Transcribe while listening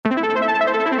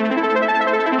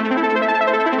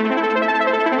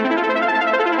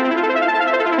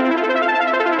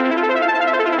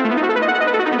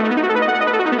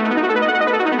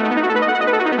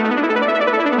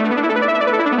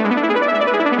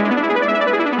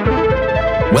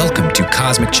Welcome to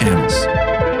Cosmic Channels.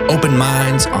 Open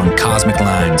minds on cosmic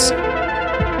lines.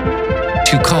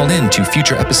 To call in to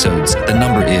future episodes, the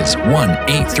number is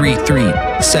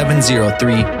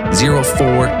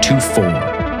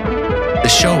 1-833-703-0424. The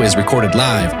show is recorded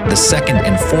live the second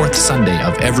and fourth Sunday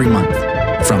of every month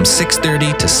from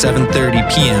 6:30 to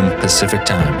 7:30 p.m. Pacific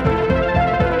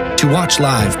Time. To watch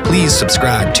live, please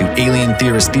subscribe to Alien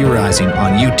Theorist Theorizing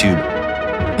on YouTube.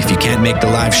 If you can't make the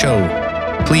live show,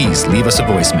 please leave us a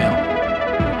voicemail.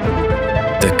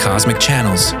 The Cosmic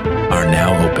Channels are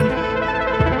now open.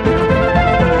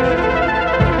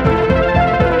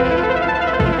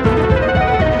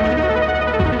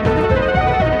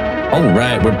 All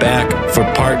right, we're back for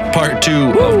part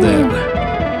two of the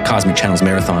Cosmic Channels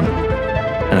Marathon.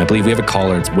 And I believe we have a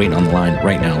caller that's waiting on the line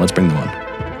right now. Let's bring them on.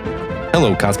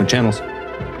 Hello, Cosmic Channels.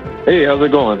 Hey, how's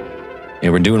it going?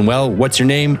 Yeah, we're doing well. What's your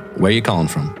name? Where are you calling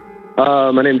from?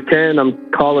 My name's Ken. I'm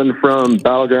calling from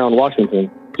Battleground, Washington,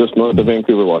 just north of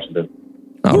Vancouver, Washington.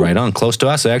 Oh, right on. Close to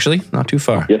us, actually. Not too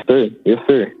far. Yes, sir. Yes,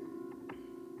 sir.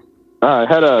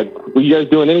 Were you guys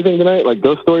doing anything tonight? Like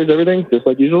ghost stories, everything? Just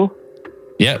like usual?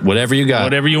 Yeah, whatever you got.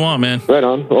 Whatever you want, man. Right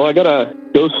on. Well, I got a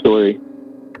ghost story.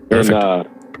 Perfect. In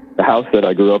the house that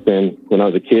I grew up in when I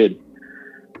was a kid.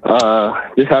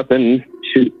 This happened,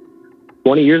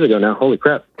 20 years ago now. Holy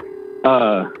crap.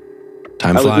 Time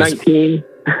I was flies. 19.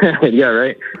 Yeah,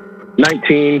 right.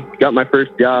 19, got my first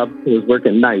job. I was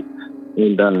working nights.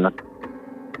 And the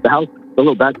house, a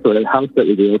little backstory, the house that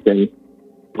we grew up in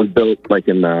was built like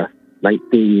in the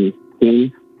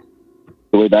 1910s,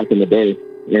 way back in the day.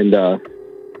 And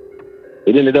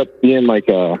it ended up being like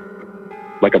a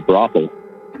brothel.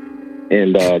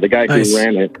 And the guy Nice. who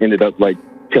ran it ended up like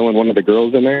killing one of the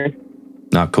girls in there.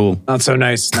 Not cool. Not so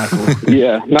nice. Not cool.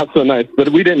 Yeah, not so nice. But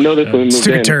we didn't know this when we moved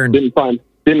Took a in. turn.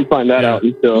 Didn't find that out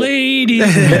until Lady.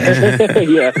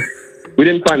 yeah. We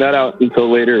didn't find that out until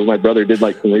later. My brother did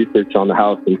like some research on the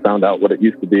house and found out what it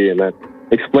used to be, and that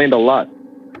explained a lot.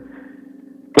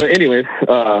 But anyways,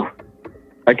 I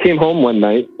came home one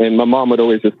night, and my mom would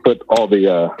always just put all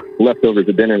the leftovers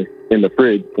of dinner in the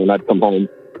fridge, and I'd come home,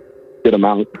 get them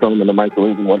out, throw them in the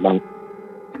microwave and whatnot.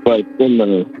 But in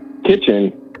the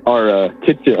kitchen, our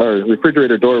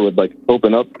refrigerator door would like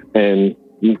open up and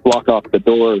block off the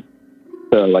door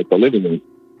to like the living room.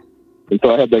 And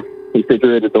so I had the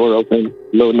refrigerator door open,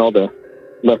 loading all the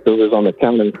leftovers on the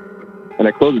counter. And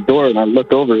I closed the door and I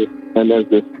look over, and there's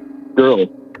this girl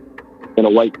in a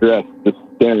white dress just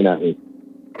staring at me.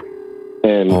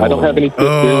 And I don't have any sisters.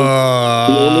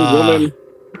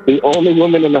 The only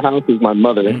woman in the house is my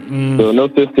mother. So no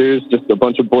sisters, just a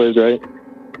bunch of boys, right?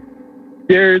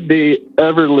 Scared the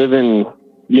ever-living,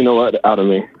 you know what, out of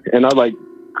me. And I like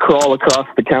crawl across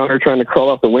the counter, trying to crawl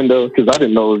out the window because I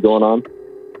didn't know what was going on.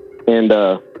 And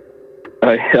as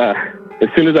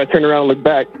soon as I turned around and looked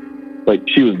back, like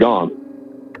she was gone.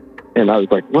 And I was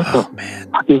like, what the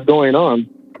fuck is going on?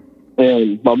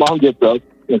 And my mom gets up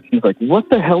and she's like, what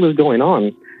the hell is going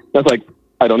on? I was like,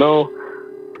 I don't know.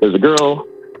 There's a girl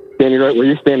standing right where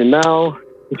you're standing now.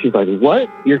 And she's like, what?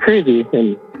 You're crazy.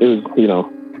 And it was, you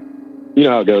know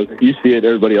how it goes. You see it,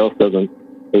 everybody else doesn't.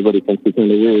 Everybody thinks it's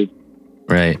kind of weird.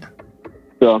 Right.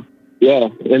 So, yeah.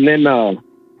 And then that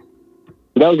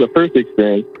was the first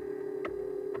experience.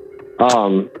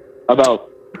 About,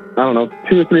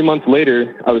 2 or 3 months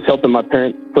later, I was helping my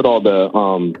parents put all the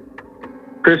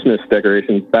Christmas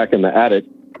decorations back in the attic.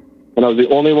 And I was the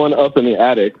only one up in the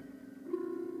attic.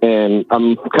 And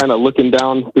I'm kind of looking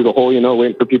down through the hole,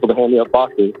 waiting for people to hand me up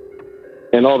boxes.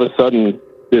 And all of a sudden,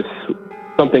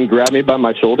 something grabbed me by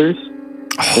my shoulders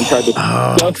and tried to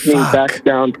stuff me back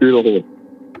down through the hole.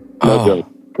 No joke.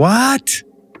 What?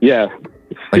 Yeah.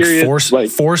 Serious,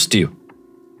 forced you.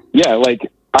 Yeah, like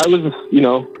I was,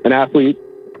 an athlete,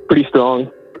 pretty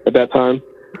strong at that time,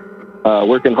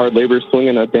 working hard labor,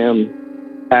 swinging a damn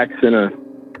axe in a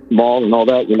mall and all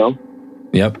that,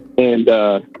 Yep. And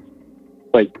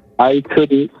I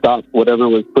couldn't stop whatever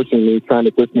was pushing me, trying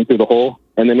to push me through the hole.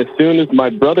 And then as soon as my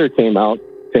brother came out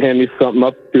to hand me something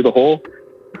up through the hole,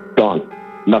 gone.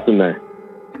 Nothing there.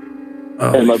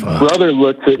 And my brother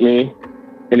looks at me,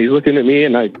 and he's looking at me,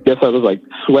 and I guess I was like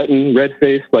sweating, red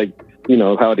faced, like,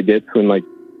 how it gets when like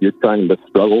you're trying to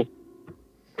struggle.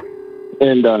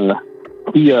 And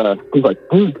he's like,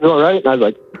 you all right? And I was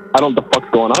like, I don't know what the fuck's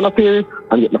going on up here.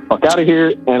 I'm getting the fuck out of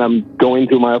here, and I'm going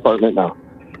to my apartment now.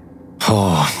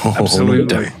 Oh,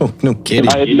 absolutely. No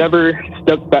kidding. I had never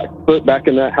stepped foot back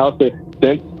in that house since.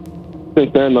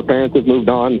 Since then, my parents have moved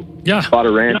on. Yeah. Bought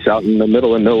a ranch out in the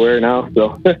middle of nowhere now.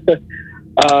 So,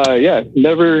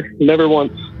 never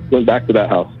once went back to that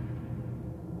house.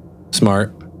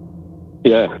 Smart.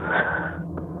 Yeah.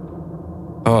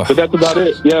 Oh, But that's about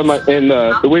it. Yeah,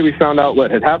 the way we found out what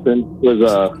had happened was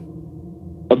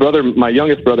my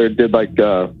youngest brother did like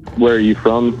where are you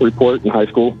from report in high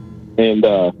school, and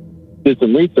did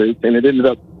some research, and it ended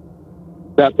up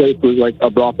that place was like a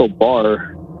brothel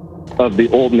bar of the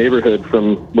old neighborhood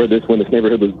from when this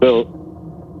neighborhood was built,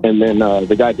 and then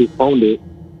the guy who owned it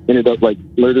ended up like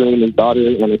murdering his daughter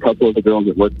and a couple of the girls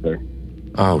that worked there.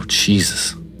 oh,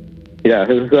 Jesus. Yeah,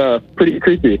 it was pretty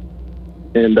creepy,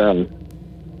 and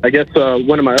I guess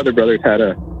one of my other brothers had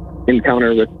a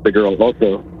encounter with the girl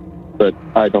also, but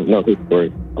I don't know his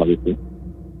story, obviously.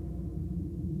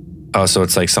 Oh, so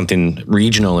it's like something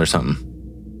regional or something.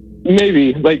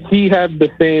 Maybe. Like, he had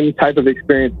the same type of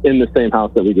experience in the same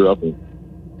house that we grew up in.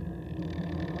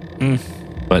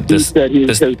 But He said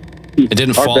it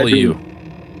didn't our follow bedroom- you.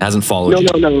 It hasn't followed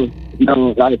you.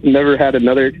 No. I've never had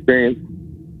another experience,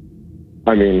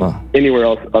 I mean, Wow. anywhere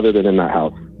else other than in that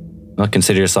house. Well,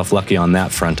 consider yourself lucky on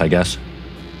that front, I guess.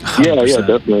 Yeah, 100%.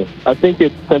 definitely. I think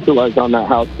it's centralized on that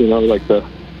house, like the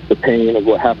pain of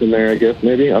what happened there, I guess,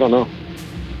 maybe. I don't know.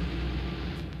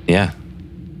 Yeah.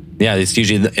 Yeah, it's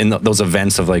usually in those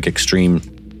events of like extreme.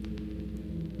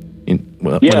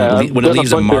 When it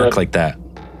leaves a mark like that.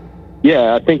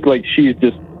 Yeah, I think like she's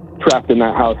just trapped in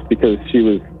that house because she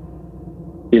was,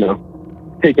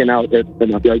 taken out at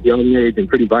a young age and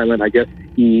pretty violent. I guess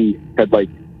he had like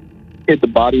hid the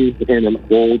bodies in an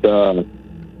old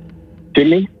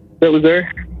chimney that was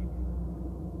there.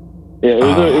 Yeah,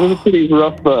 it was a pretty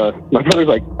rough. My brother's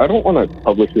like, I don't want to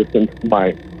publish this in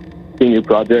my senior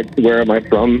project. Where am I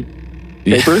from?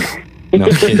 Paper. No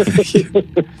kidding.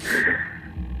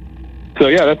 So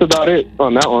yeah, that's about it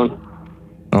on that one.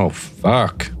 Oh,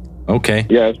 fuck. Okay.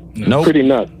 Yeah, Nope. pretty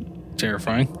nuts.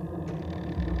 Terrifying.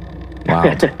 Wow.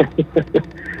 Yeah.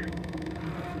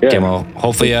 Okay, well,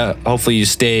 hopefully you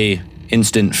stay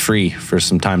instant free for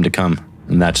some time to come.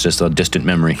 And that's just a distant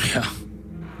memory.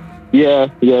 Yeah,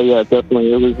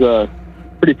 definitely. It was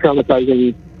pretty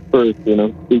traumatizing for 18,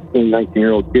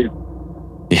 19-year-old kids.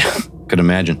 Yeah, could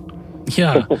imagine.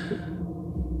 Yeah.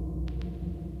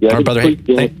 Yeah, All right, brother, hey,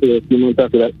 a few months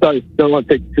after that. Sorry, don't want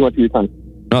to take too much of your time.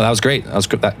 No, that was great. That was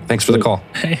good. Thanks for the call.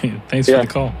 Hey, thanks Yeah. for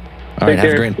the call. All right, Take have a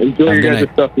care. great, Enjoy have a your good guys'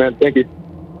 night. stuff, man. Thank you.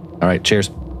 All right, cheers.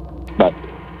 Bye.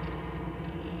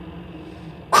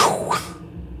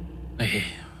 Hey.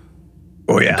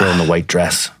 Oh yeah, Girl in the white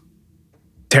dress.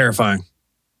 terrifying.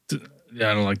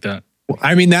 Yeah, I don't like that.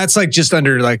 I mean, that's like just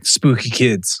under like spooky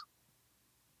kids.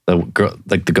 The girl,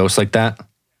 like the ghost like that.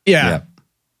 Yeah. Yeah.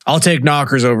 I'll take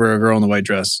knockers over a girl in the white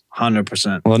dress,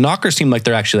 100%. Well, the knockers seem like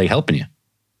they're actually like helping you,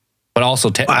 but also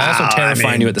Wow, also terrifying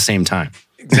I mean- you at the same time.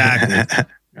 Exactly.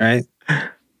 Right.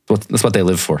 That's what they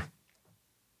live for.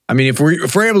 I mean, if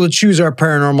we're able to choose our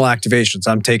paranormal activations,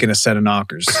 I'm taking a set of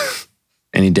knockers.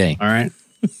 Any day. All right.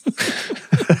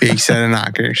 Big set of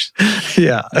knockers.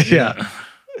 Yeah. Yeah.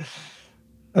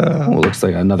 Oh, looks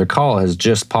like another call has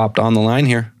just popped on the line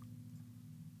here.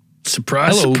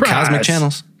 Surprise, Hello, surprise. Cosmic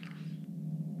Channels.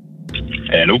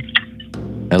 Hello.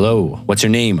 Hello. What's your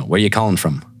name? Where are you calling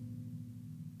from?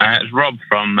 It's Rob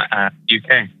from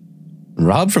UK.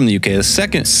 Rob from the UK. The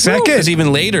second. Second? It's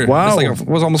even later. Wow. It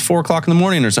was almost 4 o'clock in the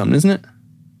morning or something, isn't it?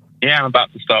 Yeah, I'm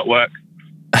about to start work.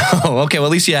 Oh, okay. Well,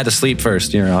 at least you had to sleep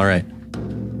first. You're all right.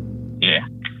 Yeah.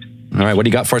 All right. What do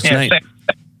you got for us tonight?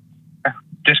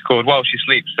 Discord, while she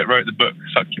sleeps, that wrote the book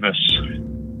Succubus.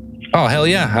 Oh, hell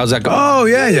yeah. How's that going? Oh,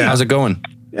 yeah. Yeah. How's it going?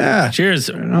 Yeah. Cheers.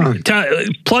 on.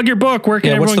 Plug your book. Where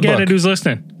can Yeah, what's everyone the get book? it who's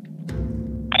listening?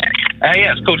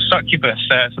 Yeah, it's called Succubus.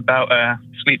 It's about a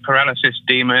sleep paralysis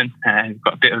demon. You've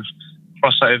got a bit of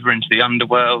crossover into the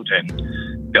underworld and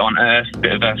a bit on Earth, a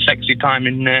bit of a sexy time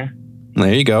in there.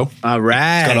 There you go. All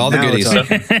right. Got all the Now goodies.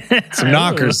 it's on. Some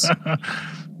knockers.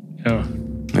 Oh.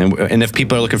 And if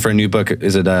people are looking for a new book,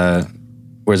 is it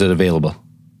where's it available?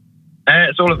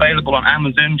 It's all available on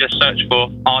Amazon. Just search for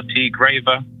RT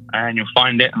Graver and you'll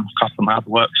find it. And a couple of my other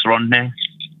works are on there.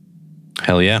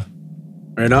 Hell yeah.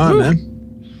 Right on, man.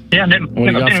 Yeah, I didn't What do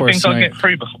you got think for us I'll tonight? get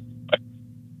through before.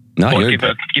 No, I'll you're,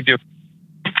 give you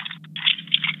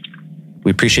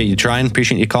we appreciate you trying,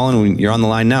 appreciate you calling. You're on the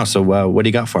line now. So what do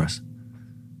you got for us?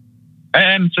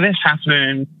 So this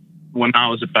happened when I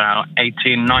was about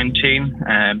 18, 19.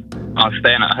 I was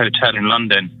staying at a hotel in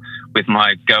London with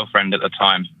my girlfriend at the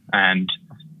time, and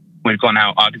we'd gone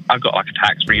out. I got like a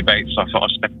tax rebate, so I thought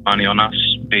I'd spend money on us.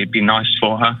 Be nice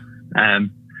for her.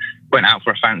 Went out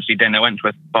for a fancy dinner, went to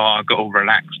a bar, got all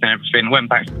relaxed and everything. Went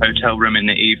back to the hotel room in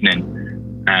the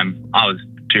evening. I was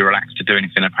too relaxed to do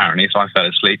anything apparently, so I fell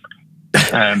asleep.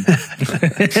 Happens.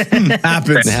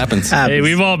 It happens. Hey,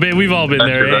 we've all been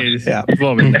there. Hey, Yeah. we've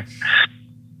all been there.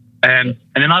 And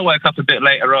then I woke up a bit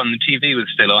later on. The TV was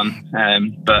still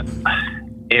on, but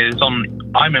it was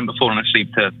on. I remember falling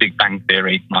asleep to Big Bang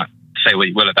Theory. Like, say what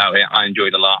you will about it, I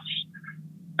enjoy the laughs.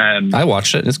 I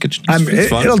watched it. It's good. It's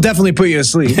fun. It'll definitely put you to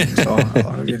sleep. So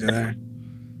I'll get to there.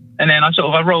 And then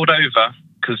I rolled over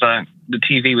because the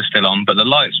TV was still on, but the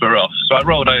lights were off. So I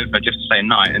rolled over just to say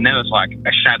night, and there was like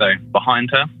a shadow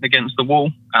behind her against the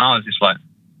wall. And I was just like,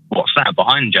 "What's that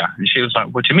behind you?" And she was like,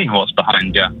 "What do you mean, what's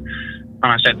behind you?" And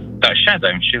I said, "That shadow."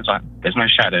 And she was like, "There's no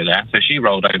shadow there." So she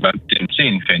rolled over, didn't see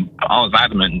anything. But I was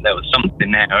adamant there was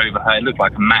something there over her. It looked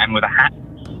like a man with a hat.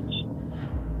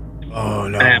 Oh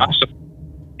no!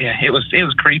 It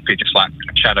was creepy, just like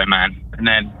a shadow man. And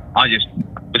then I just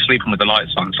was sleeping with the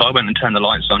lights on, so I went and turned the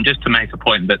lights on just to make a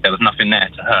point that there was nothing there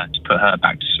to her, to put her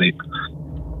back to sleep.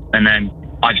 And then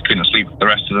I just couldn't sleep the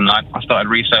rest of the night. I started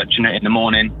researching it in the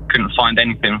morning, couldn't find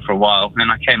anything for a while. And then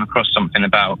I came across something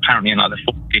about apparently in like the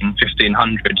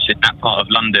 1500s in that part of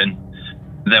London,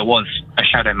 there was a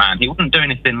shadow man. He wouldn't do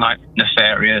anything like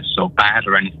nefarious or bad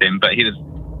or anything, but he was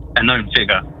a known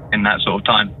figure in that sort of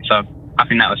time. So I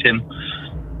think that was him.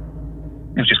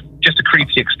 It was just a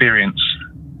creepy experience.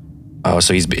 Oh,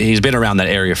 so he's been around that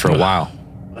area for a while.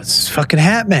 It's fucking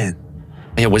Hat Man.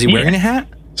 Yeah, was he wearing a hat?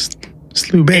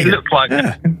 Slew It looked like,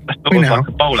 like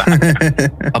a bowler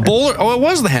hat. A bowler? Oh, it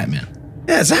was the Hat Man.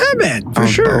 Yeah, it's a Hat Man for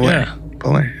sure. Bowler. Yeah.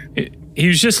 Bowler. He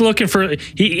was just looking for.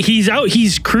 He's out.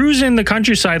 He's cruising the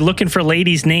countryside looking for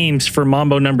ladies' names for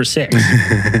Mambo number 6.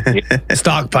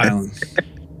 Stockpiling.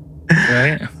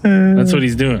 Right. That's what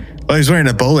he's doing. Well, he's wearing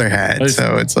a bowler hat,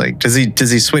 so it's like, does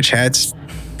he switch hats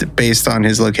based on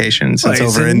his location? Since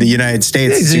over in the United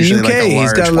States, it's usually like a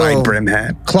large wide brim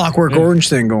hat, Clockwork Orange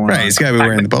thing going on. Right, he's got to be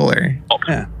wearing the bowler.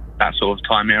 Yeah. That sort of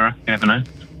time era. You never know.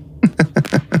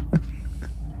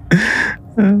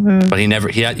 But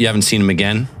you haven't seen him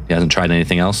again? He hasn't tried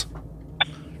anything else?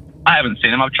 I haven't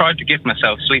seen him. I've tried to give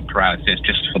myself sleep paralysis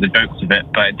just for the jokes of it,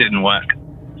 but it didn't work.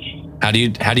 How do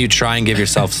you try and give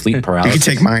yourself sleep You paralysis?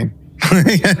 can take mine.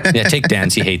 Yeah, take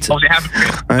Dan's. He hates it. Obviously,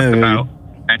 I haven't about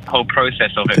the whole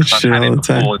process of it because I've had it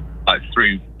before, like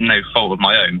through no fault of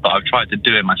my own, but I've tried to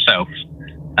do it myself.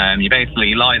 You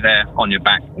basically lie there on your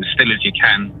back as still as you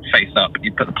can, face up.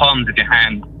 You put the palms of your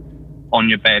hand on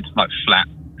your bed, like flat,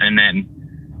 and then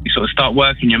you sort of start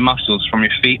working your muscles from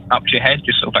your feet up to your head,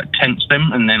 just sort of like tense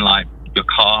them, and then like your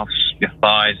calves, your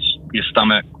thighs, your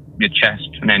stomach, your chest,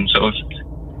 and then sort of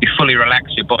you fully relax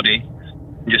your body.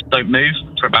 You just don't move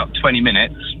for about 20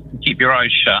 minutes. You keep your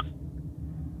eyes shut,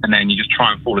 and then you just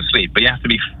try and fall asleep. But you have to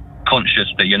be conscious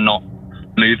that you're not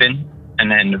moving,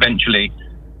 and then eventually,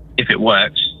 if it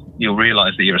works, you'll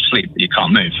realize that you're asleep, that you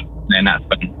can't move. And then that's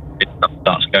when it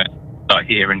starts going, start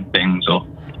hearing things or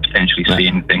potentially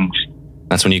seeing things.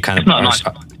 That's when you kind of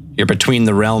you're between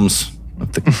the realms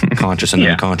of the conscious and the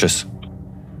unconscious.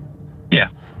 Yeah.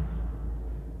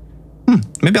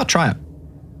 Maybe I'll try it.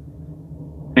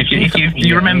 If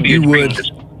you remember your dreams,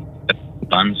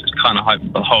 sometimes it's kind of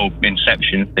like the whole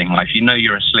Inception thing. Like if you know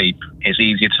you're asleep, it's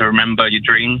easier to remember your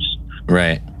dreams.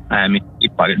 Right. If you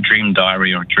like a dream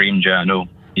diary or a dream journal,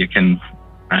 you can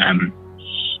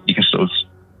sort of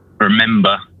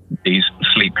remember these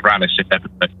sleep paralysis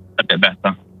episodes a bit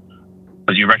better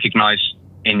because you recognize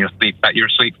in your sleep that you're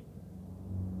asleep.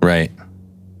 Right.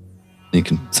 You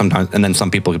can sometimes, and then some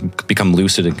people become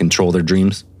lucid and control their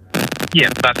dreams. Yeah,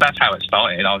 that's how it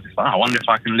started. I was just like, I wonder if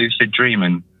I can lucid dream,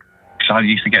 and cause I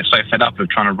used to get so fed up of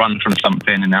trying to run from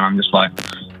something, and then I'm just like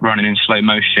running in slow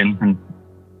motion, and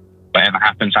whatever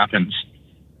happens, happens.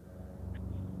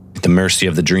 At the mercy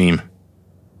of the dream.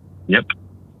 Yep.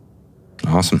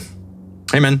 Awesome.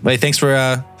 Hey man, hey, thanks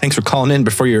for calling in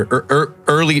before your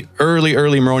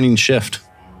early morning shift.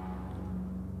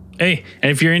 Hey, and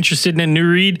if you're interested in a new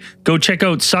read, go check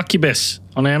out Succubus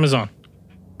on Amazon.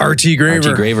 RT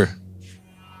Graver. RT Graver.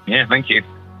 Yeah, thank you.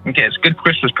 Okay, it's a good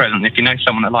Christmas present if you know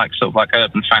someone that likes sort of like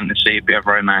urban fantasy, a bit of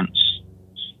romance.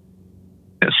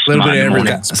 It's A little bit of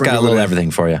everything. It's got a little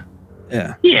everything for you.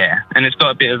 Yeah. Yeah, and it's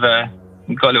got a bit of a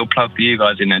little plug for you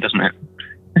guys in there, doesn't it?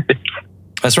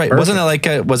 That's right. Perfect. Wasn't it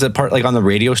like was it part like on the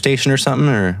radio station or something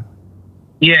or?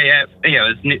 Yeah.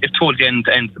 It's towards the end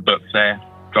of the book. They're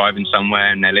driving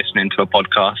somewhere and they're listening to a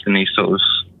podcast, and he sort of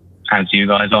has you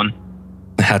guys on.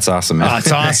 That's awesome, man. Oh,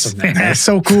 it's awesome, man. That's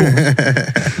so cool.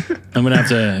 I'm gonna have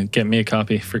to get me a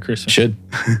copy for Christmas. Should.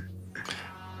 All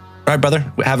right,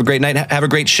 brother. Have a great night. Have a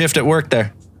great shift at work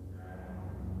there.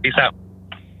 Peace out.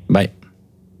 Bye.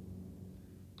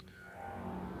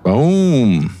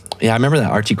 Boom. Yeah, I remember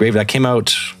that RT Graver. That came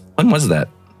out. When was that?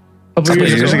 A couple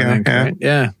years ago, ago, I think, yeah. right?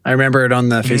 Yeah. I remember it on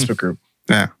the Facebook group.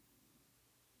 Yeah.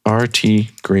 RT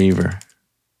Graver.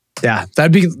 Yeah,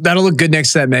 that'll look good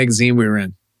next to that magazine we were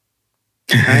in.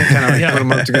 Right? Kind of like put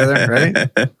them up together, right?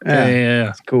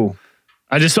 Yeah. Cool.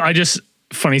 I just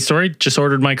funny story. Just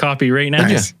ordered my copy right now.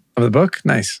 Nice. Of the book.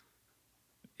 Nice.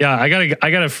 Yeah, I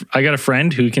got a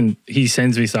friend he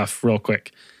sends me stuff real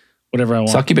quick, whatever I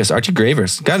want. Succubus, Archie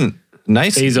Gravers, got a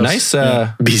nice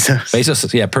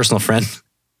Bezos, yeah, personal friend.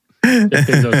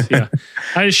 Bezos, yeah.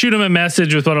 I just shoot him a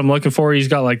message with what I'm looking for. He's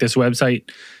got like this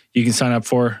website you can sign up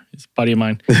for. It's a buddy of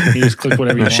mine. You just click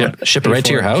whatever you want. Ship it right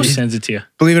to your house. He sends it to you.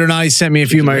 Believe it or not, he sent me a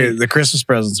few of the Christmas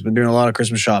presents. Been doing a lot of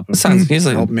Christmas shopping. He's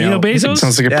like, helping me out. Bezos?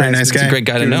 Sounds like a pretty nice guy. He's a great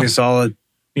guy to know. Solid.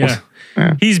 Yeah.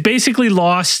 He's basically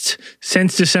lost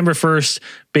since December 1st.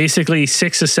 Basically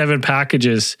 6 to 7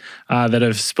 packages that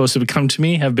have supposed to come to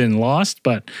me have been lost,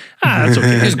 but that's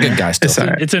okay. He's a good guy still.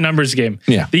 It's a numbers game.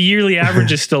 Yeah. The yearly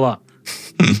average is still up.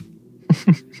 All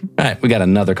right, we got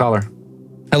another caller.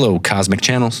 Hello, Cosmic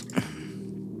Channels.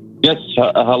 Yes,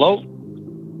 hello?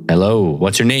 Hello,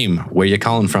 what's your name? Where you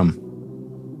calling from?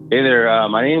 Hey there,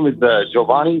 my name is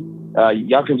Giovanni.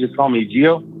 Y'all can just call me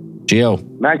Gio. Gio.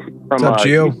 Max from What's up,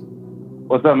 Gio?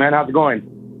 What's up, man? How's it going?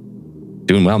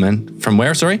 Doing well, man. From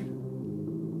where, sorry?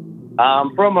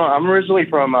 I'm originally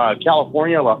from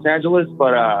California, Los Angeles,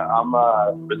 but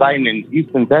I'm residing in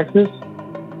Houston, Texas.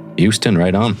 Houston,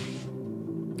 right on.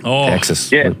 Oh,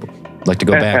 Texas. Yeah. Like to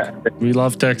go back. We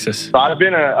love Texas. So I've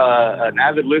been an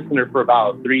avid listener for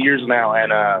about 3 years now,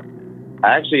 and I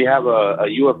actually have a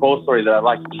UFO story that I'd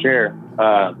like to share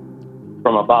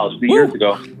from about 3 years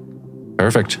ago.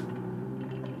 Perfect.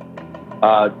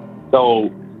 So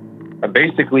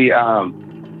basically,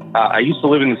 I used to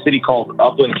live in a city called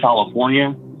Upland,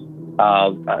 California,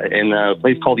 in a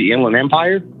place called the Inland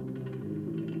Empire.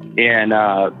 And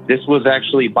this was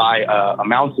actually by a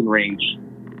mountain range,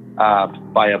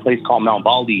 by a place called Mount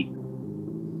Baldy.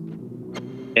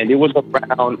 And it was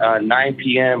around 9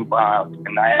 p.m.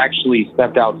 And I actually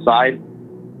stepped outside,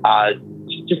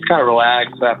 just kind of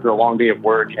relaxed after a long day of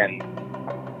work. And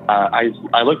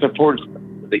I looked up towards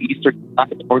the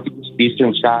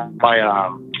eastern sky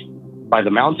by the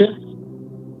mountain,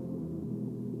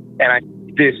 and I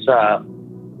see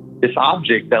this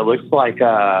object that looks like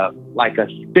a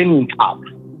spinning top,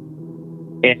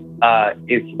 and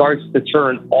it starts to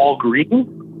turn all green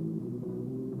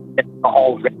and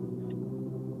all red.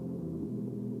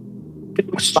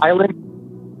 It was silent,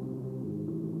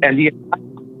 and the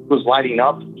was lighting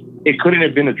up. It couldn't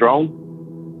have been a drone.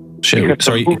 Shit.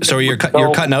 Sorry, you're cutting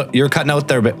out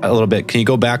there a little bit. Can you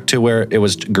go back to where it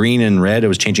was green and red? It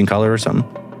was changing color or something?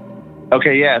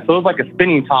 Okay, yeah. So it was like a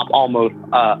spinning top almost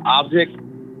object.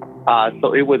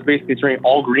 So it was basically turning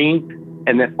all green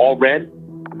and then all red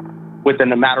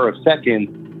within a matter of seconds.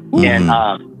 Mm-hmm.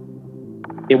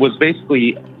 And it was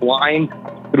basically flying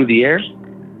through the air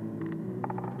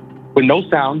with no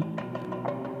sound.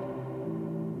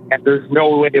 And there's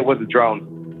no way it was a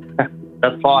drone.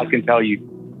 That's all I can tell you.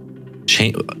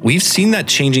 We've seen that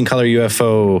changing color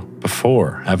UFO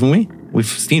before, haven't we? We've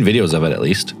seen videos of it at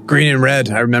least. Green and red.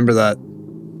 I remember that.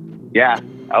 Yeah.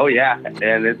 Oh, yeah.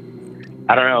 And it's,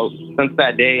 I don't know, since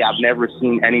that day, I've never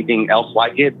seen anything else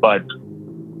like it. But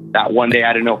that one day,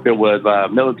 I didn't know if it was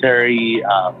military,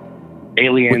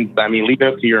 aliens. I mean, leave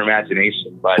it up to your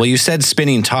imagination. But well, you said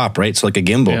spinning top, right? So like a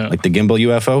gimbal, like the gimbal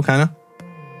UFO kind of?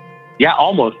 Yeah,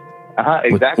 almost.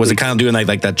 Exactly. Was it kind of doing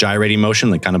like that gyrating motion,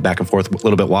 like kind of back and forth, a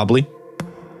little bit wobbly?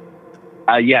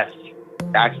 Yes,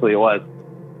 actually it was.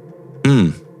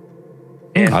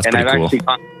 That's and pretty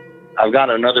cool. I've got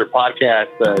another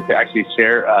podcast to actually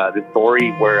share this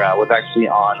story where I was actually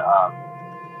on.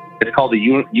 It's called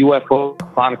the UFO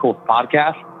Chronicles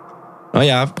podcast. Oh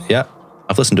yeah,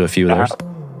 I've listened to a few of those.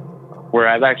 Where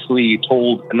I've actually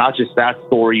told not just that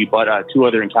story, but 2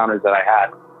 other encounters that I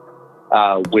had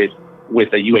with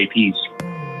the UAPs.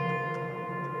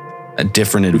 At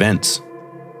different events.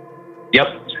 Yep.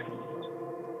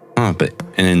 But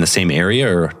in the same area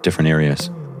or different areas?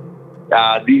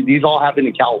 These all happened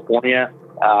in California,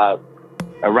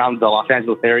 around the Los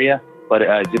Angeles area, but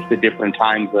just at different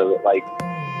times of like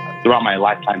throughout my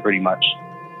lifetime, pretty much.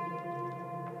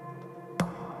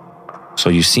 So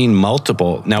you've seen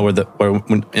multiple. Now,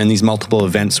 in these multiple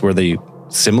events, were they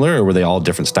similar or were they all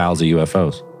different styles of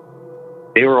UFOs?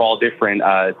 They were all different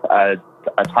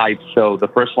types. So the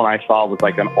first one I saw was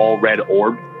like an all red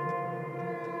orb.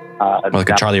 Like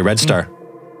a Charlie Red Star.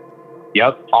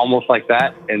 Yep, almost like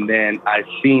that. And then I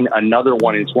seen another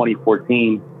one in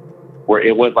 2014 where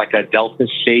it was like a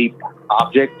delta-shaped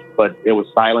object, but it was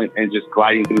silent and just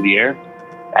gliding through the air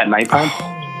at nighttime.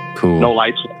 Oh, cool. No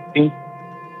lights.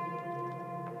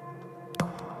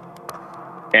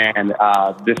 And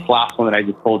this last one that I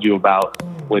just told you about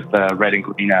with red and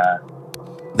green.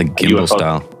 The gimbal UFO.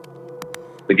 style.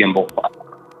 The gimbal.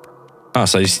 Oh,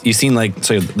 so you've seen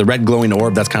the red glowing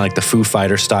orb, that's kind of like the Foo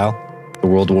Fighter style, the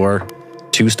World War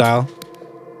II style?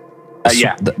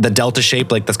 Yeah. The delta shape,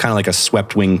 like that's kind of like a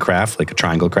swept wing craft, like a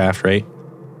triangle craft, right?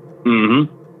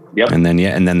 Mm-hmm. Yep. And then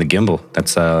the gimbal.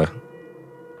 That's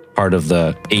part of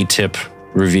the A-tip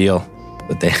reveal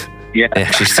that they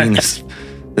actually seen this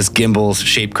gimbal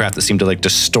shaped craft that seemed to like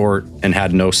distort and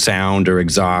had no sound or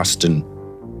exhaust and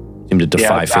seemed to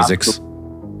defy physics.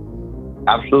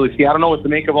 Absolutely. See, I don't know what to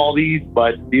make of all these,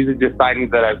 but these are just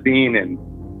sightings that I've seen, and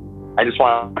I just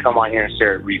want to come on here and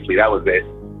share it briefly. That was it.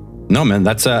 No, man,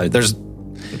 that's the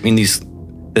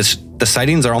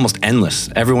sightings are almost endless.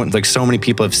 Everyone, like so many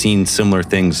people have seen similar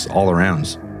things all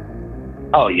around.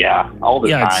 Oh yeah, all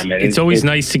the time. It's always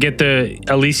nice to get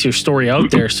at least your story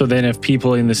out there. So then if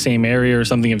people in the same area or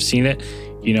something have seen it,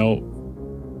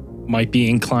 might be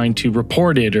inclined to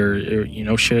report it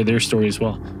or share their story as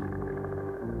well.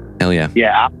 Hell yeah.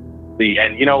 Yeah, absolutely.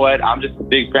 And you know what? I'm just a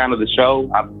big fan of the show.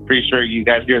 I'm pretty sure you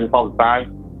guys hear this all the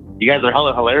time. You guys are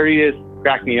hella hilarious.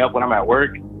 Crack me up when I'm at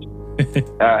work.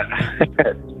 But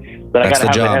I gotta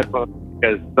have the headphones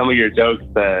because some of your jokes,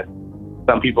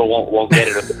 some people won't get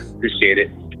it or appreciate it.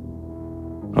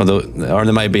 Or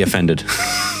they might be offended.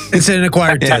 It's an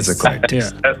acquired taste. It's acquired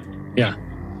taste. Yeah.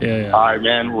 All right,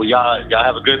 man. Well, y'all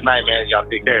have a good night, man. Y'all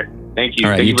take care. Thank you.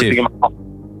 All right, Thank you for too. taking my call.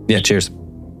 Yeah, cheers.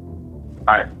 All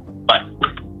right, bye.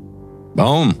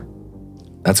 Boom.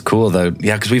 That's cool though.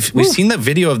 Yeah, because we've seen the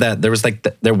video of that. There was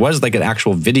like an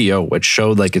actual video which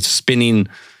showed like a spinning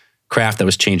craft that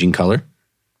was changing color.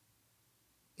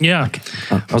 Yeah,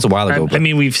 that was a while ago. I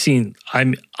mean,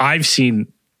 I've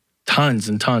seen tons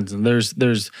and tons, and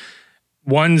there's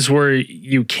ones where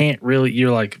you can't really.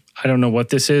 You're like, I don't know what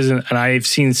this is, and I've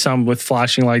seen some with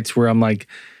flashing lights where I'm like,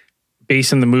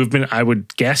 based on the movement, I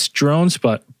would guess drones,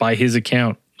 but by his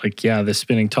account, like, yeah, the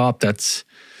spinning top. That's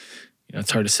it's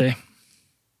hard to say.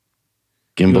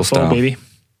 Gimbal UFO, style, baby.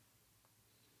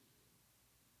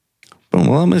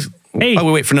 Well, hey,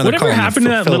 we wait for another whatever call. Happened to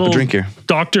that fill up little a drink here.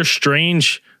 Doctor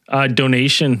Strange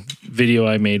donation video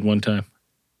I made one time? Do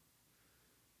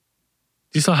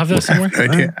you still have that somewhere?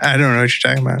 I don't know what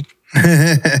you're talking about.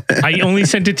 I only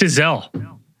sent it to Zell.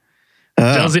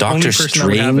 Zell's the only Doctor person that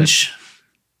would have it. Strange.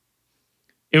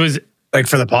 It was like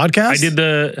for the podcast. I did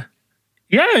the.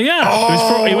 Yeah.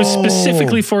 Oh. It was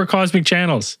specifically for Cosmic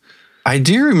Channels. I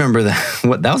do remember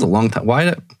that. That was a long time.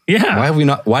 Why have we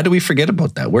not? Why do we forget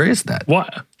about that? Where is that?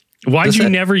 Why did you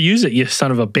never use it, you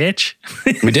son of a bitch?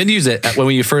 We did use it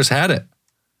when you first had it.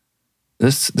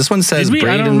 This one says Braden.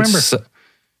 I don't remember. This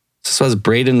says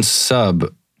Braden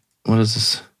sub. What is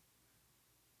this?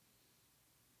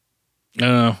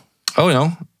 Oh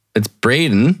no, it's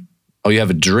Braden. Oh, you have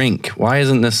a drink. Why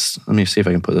isn't this? Let me see if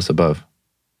I can put this above.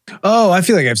 Oh, I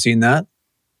feel like I've seen that.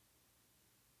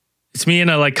 It's me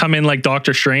and I like come in like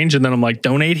Doctor Strange and then I'm like,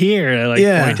 donate here. And I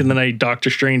like point and then I Doctor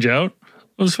Strange out.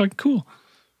 It was fucking cool.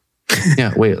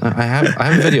 Yeah, wait, I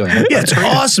have a video. Yeah, it's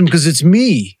awesome because it's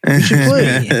me. You should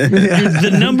play. You're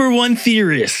the number one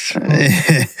theorist.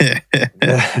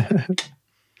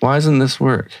 Why doesn't this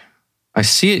work? I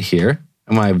see it here,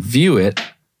 and when I view it,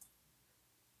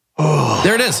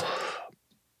 there it is.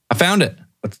 I found it.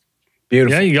 That's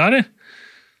beautiful. Yeah, you got it?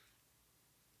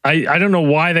 I don't know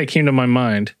why that came to my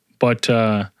mind, but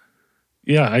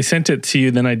yeah, I sent it to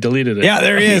you, then I deleted it. Yeah,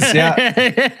 there he is.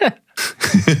 Yeah.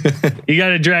 You got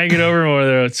to drag it over more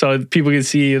there so people can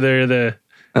see you there.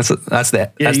 That's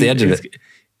the edge of it.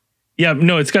 Yeah,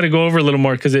 no, it's got to go over a little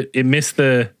more because it missed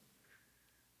the.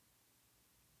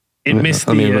 It missed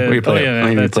the.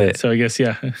 Replay it. So I guess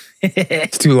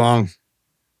it's too long.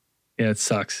 Yeah, it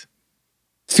sucks.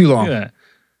 It's too long. Look at that.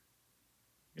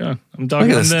 Yeah, I'm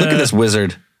talking. Look at this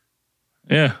wizard.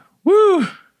 Yeah. Woo.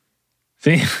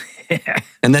 See.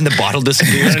 And then the bottle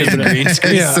disappears because of the green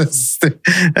screen. Yeah.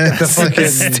 The fucking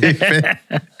stupid.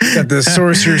 Got the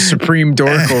Sorcerer Supreme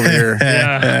dork over here.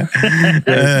 Yeah.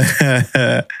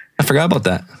 I forgot about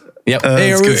that. Yep.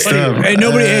 Hey, we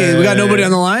got nobody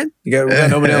on the line? We got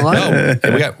nobody on the line?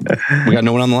 No, we got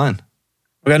no one on the line.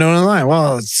 We got no one on the line.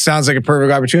 Well, it sounds like a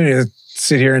perfect opportunity to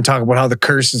sit here and talk about how the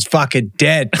curse is fucking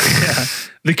dead. Yeah.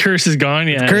 The curse is gone.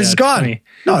 Yeah. The curse is gone. Funny.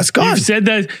 No, it's gone. You've said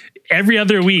that every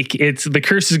other week. It's the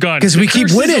curse is gone. Because we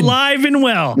keep winning. Is alive and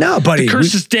well. No, buddy. The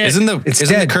curse is dead. Isn't the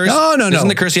curse? No. Isn't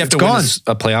the curse you have to win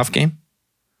a playoff game?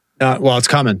 Well, it's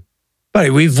coming.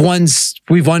 Buddy, we've won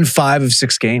 5 of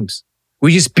 6 games.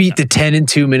 We just beat the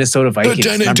 10-2 Minnesota Vikings. The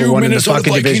 10-2 Minnesota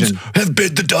Vikings division. have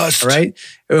bit the dust. All right?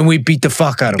 And we beat the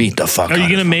fuck out of them. Are you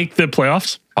going to make the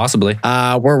playoffs? Possibly.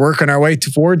 We're working our way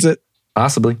towards it.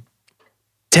 Possibly.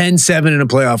 10-7 in a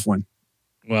playoff win.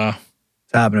 Wow.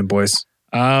 It's happening, boys.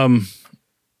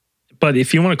 But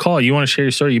if you want to call, you want to share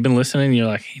your story, you've been listening, you're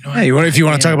like, you know, hey, if you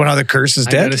want to talk about how the curse is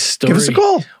dead, give us a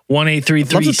call.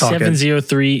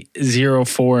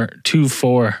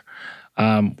 1-833-703-0424.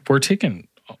 We're taking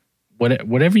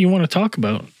whatever you want to talk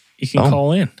about. You can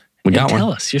call in. We got one.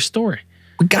 Tell us your story.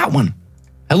 We got one.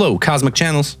 Hello, Cosmic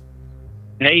Channels.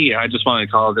 Hey, I just wanted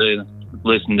to call to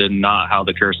listen to Not How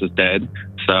the Curse is Dead.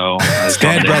 So it's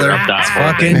dead, brother. It's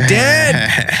fucking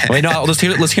dead. Wait, no, let's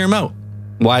hear him out.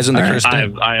 Why isn't the curse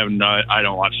dead? I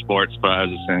don't watch sports, but I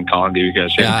was just going to call and give you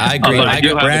guys shit. Yeah, I agree. I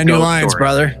got brand new lines,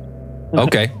 brother.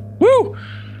 Okay. Woo.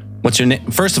 What's your name?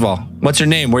 First of all, what's your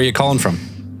name? Where are you calling from?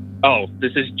 Oh,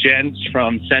 this is Jens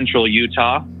from Central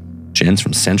Utah. Jens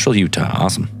from Central Utah.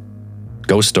 Awesome.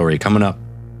 Ghost story coming up.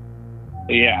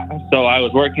 Yeah. So I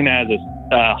was working as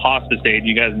a hospice aide.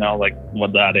 You guys know like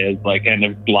what that is, like end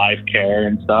of life care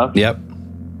and stuff. Yep.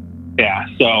 Yeah.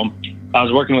 So I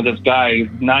was working with this guy,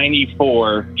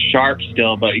 94, sharp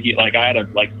still, but I had to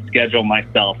like schedule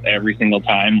myself every single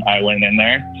time I went in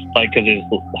there, like because his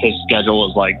schedule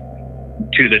was like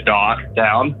to the dot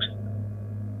down.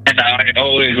 And I would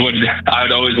always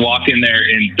walk in there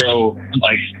and throw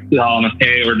like,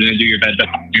 hey, we're gonna do your bed,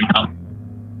 you know.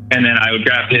 And then I would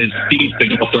grab his feet to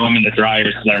go throw them in the dryer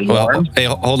so they're warm. Hey,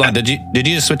 hold on. Did you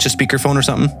just switch to speakerphone or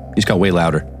something? You just got way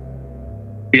louder.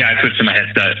 Yeah, I switched to my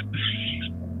headset.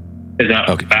 Is that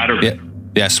okay? Better?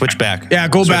 Yeah. Switch back. Yeah,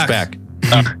 switch back.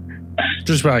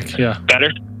 Just back. Yeah.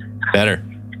 Better.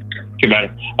 Okay,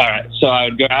 better. All right. So I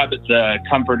would grab the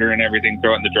comforter and everything,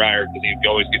 throw it in the dryer because he'd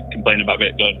always complain about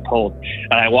it going cold.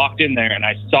 And I walked in there and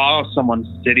I saw someone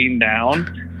sitting down.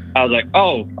 I was like,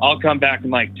 oh, I'll come back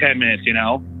in like 10 minutes, you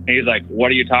know? And he's like,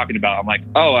 what are you talking about? I'm like,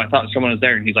 oh, I thought someone was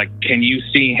there. And he's like, can you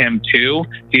see him too?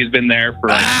 He's been there for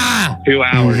like 2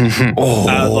 hours. I was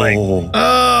like, oh,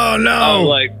 no. I was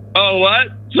like, oh, what?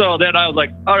 So then I was like,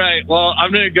 all right, well,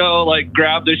 I'm going to go like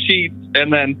grab the sheets.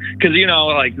 And then, because, you know,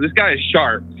 like this guy is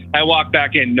sharp. I walked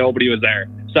back in, nobody was there.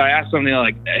 So I asked something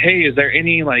like, hey, is there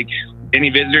any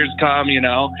visitors come, you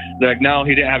know? They're like, no,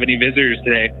 he didn't have any visitors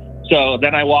today. So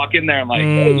then I walk in there, I'm like,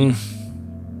 hey,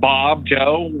 Bob,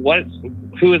 Joe,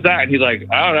 who is that? And he's like,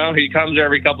 I don't know. He comes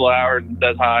every couple of hours and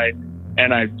says hi.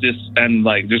 And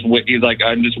he's like,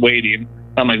 I'm just waiting.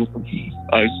 I'm like,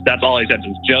 that's all he said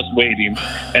was just waiting.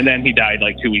 And then he died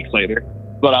like 2 weeks later.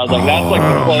 But I was like, that's like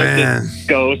the closest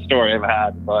ghost story I've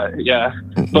had. But yeah.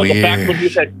 But the fact when you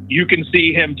said you can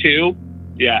see him too,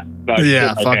 yeah.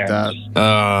 Yeah, fuck that.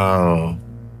 Oh.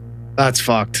 That's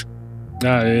fucked.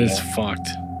 That is fucked.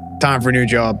 Time for a new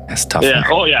job. That's tough. Yeah.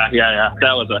 Oh yeah.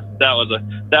 That was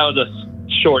a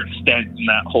short stint in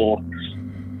that whole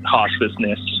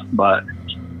hospice-ness, but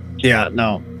yeah,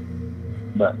 no.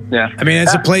 But yeah. I mean,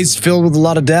 it's a place filled with a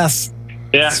lot of death.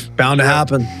 Yeah. It's bound to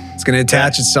happen. It's going to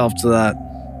attach itself to that.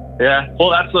 Yeah.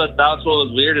 Well, that's what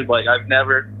was weird is like I've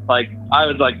never like I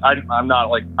was like I'm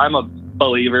not like I'm a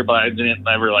believer, but I didn't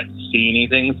ever like see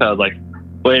anything. So I was like,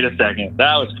 wait a second,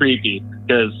 that was creepy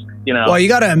because. You know, well, you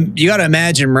gotta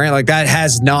imagine, right? Like that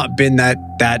has not been that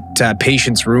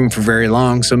patient's room for very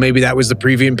long. So maybe that was the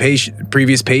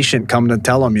previous patient coming to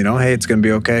tell him, you know, hey, it's gonna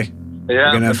be okay.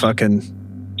 Yeah, we're gonna fucking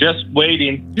just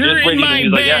waiting. You're just in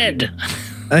waiting. my bed.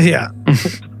 Like, yeah.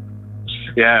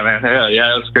 Yeah, man.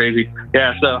 Yeah, it was crazy.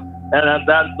 Yeah, so and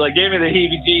that like gave me the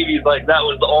heebie-jeebies. Like that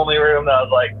was the only room that I was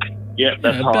like, yeah,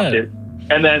 that's haunted.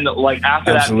 And then like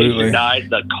after that patient died,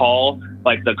 the call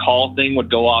thing would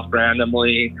go off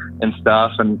randomly and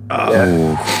stuff, and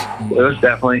it was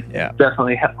definitely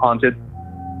haunted.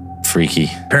 Freaky.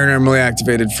 Paranormally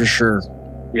activated for sure.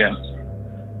 Yeah.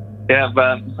 Yeah,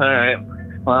 but all right.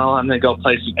 Well, I'm gonna go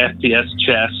play some FPS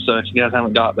chess. So if you guys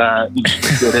haven't got that, you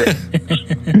should get it.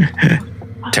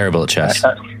 Terrible at chess.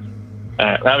 All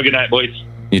right. Have a good night, boys.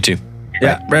 You too.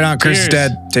 Yeah. Right on. Chris is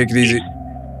dead. Take it easy.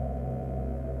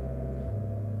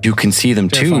 You can see them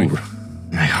too.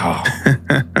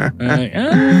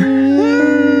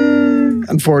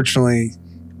 Unfortunately,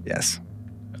 yes.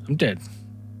 I'm dead.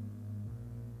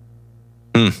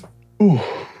 I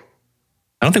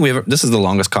don't think this is the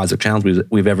longest Cosmic Channels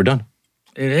we've ever done.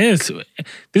 It is.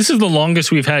 This is the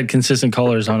longest we've had consistent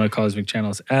callers on our Cosmic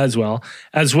Channels as well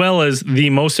as the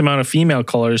most amount of female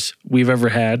callers we've ever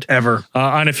had. Ever.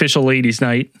 Unofficial ladies'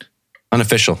 night.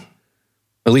 Unofficial.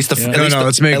 At least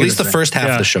the first half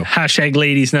of the show. Hashtag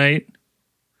ladies' night.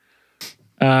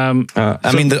 I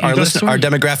mean, our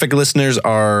demographic listeners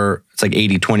it's like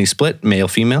 80-20 split, male,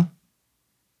 female.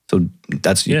 So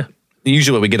that's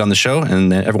usually what we get on the show.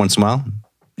 And then every once in a while,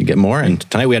 you get more. And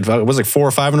tonight we had, it was like 4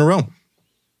 or 5 in a row.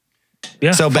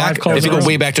 Yeah. So back, if you go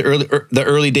way back to the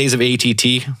early days of ATT,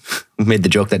 we made the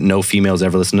joke that no females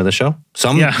ever listen to the show.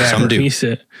 Some do.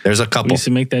 There's a couple. We used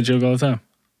to make that joke all the time.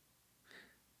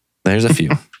 There's a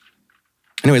few.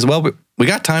 Anyways, well, we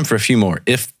got time for a few more.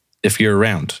 If you're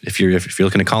around, if you're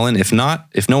looking to call in. If not,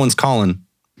 if no one's calling,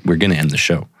 we're gonna end the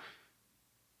show.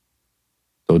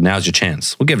 So now's your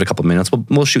chance. We'll give it a couple minutes.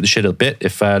 We'll shoot the shit a bit.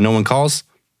 If no one calls,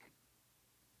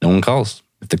 no one calls.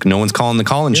 If no one's calling the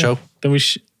call-in show, then we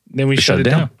shut it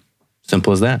down.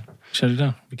 Simple as that. Shut it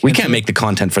down. We can't make the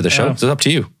content for the show. It's up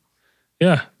to you.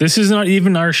 Yeah, this is not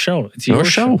even our show. It's your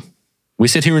show. We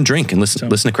sit here and drink and listen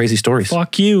to crazy stories.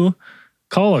 Fuck you.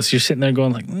 Call us. You're sitting there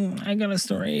going like, I got a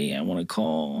story I want to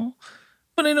call,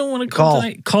 but I don't want to call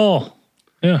tonight. Call.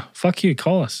 Yeah, fuck you.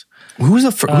 Call us. Who was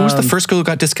the first girl who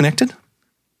got disconnected?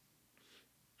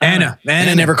 Anna.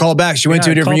 Anna never called back. She went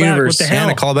to a different universe. What the hell?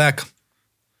 Anna, call back.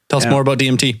 Tell us more about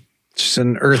DMT. She's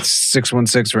in Earth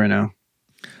 616 right now.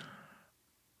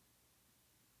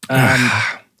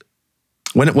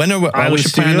 When are we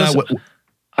should plan?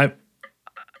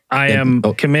 I am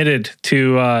committed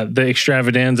to the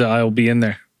extravaganza. I will be in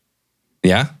there.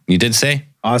 Yeah, you did say.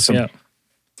 Awesome. Yeah.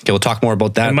 Okay, we'll talk more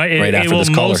about that right after this caller.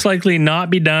 It will most likely not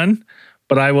be done,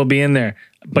 but I will be in there.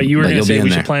 But you were going to say we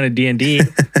should plan a D&D.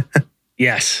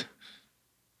 Yes.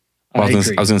 Well, I was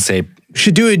going to say. We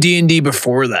should do a D&D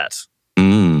before that.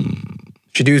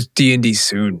 Should do D&D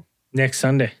soon. Next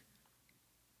Sunday.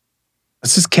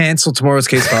 Let's just cancel tomorrow's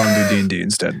case file and do D&D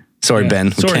instead. Sorry,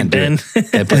 Ben. Sorry, Ben.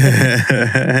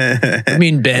 I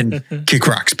mean, Ben. Kick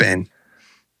rocks, Ben.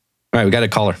 All right, we got a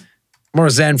caller.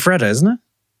 Tomorrow's Zanfretta, isn't it?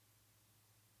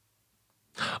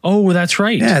 Oh, that's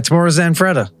right. Yeah, tomorrow's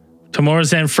Zanfretta.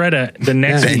 Tomorrow's Zanfretta. The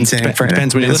next week.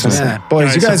 Depends when you listen. Yeah. Boys,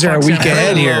 right, you guys are a week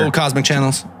ahead here. Hello, Cosmic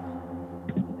Channels.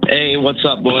 Hey, what's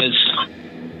up, boys?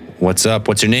 What's up?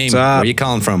 What's your name? Where are you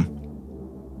calling from?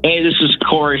 Hey, this is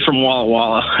Corey from Walla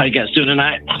Walla. How you guys doing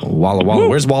tonight? Walla Walla.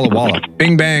 Where's Walla Walla?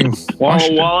 Bing bang.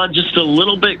 Walla Walla, just a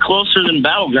little bit closer than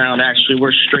Battleground, actually.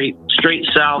 We're straight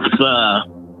south,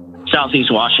 southeast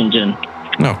Washington.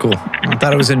 Oh, cool. I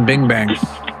thought it was in Bing Bang.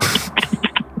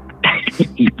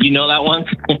 You know that one?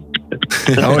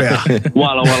 Oh, yeah.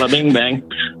 Walla Walla Bing Bang.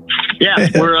 Yeah,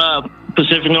 we're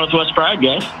Pacific Northwest Pride,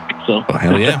 guys. So. Oh,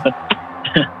 hell yeah.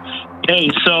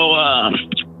 Hey, so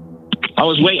I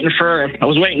was waiting for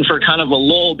kind of a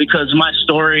lull because my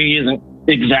story isn't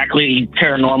exactly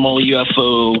paranormal,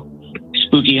 UFO,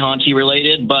 spooky, haunty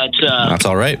related, but that's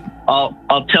all right.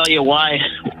 I'll tell you why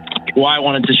I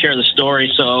wanted to share the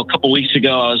story. So a couple weeks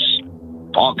ago, I was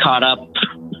all caught up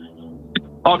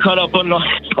on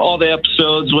all the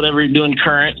episodes, whatever you're doing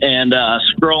current, and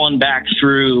scrolling back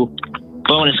through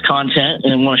bonus content,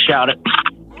 and want to shout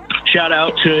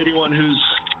out to anyone who's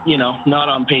not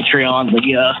on Patreon.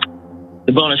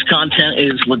 The bonus content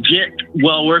is legit,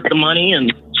 well worth the money,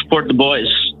 and support the boys.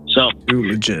 So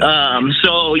legit.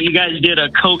 So you guys did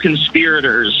a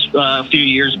co-conspirators a few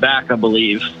years back, I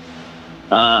believe.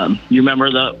 You remember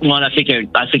the one? I think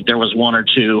there was one or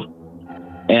two,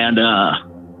 and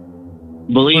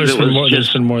believe it was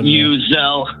just you,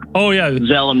 Zell. Oh yeah,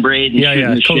 Zell and Braden.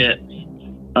 Yeah. Shit.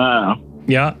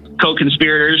 Yeah.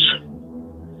 Co-conspirators.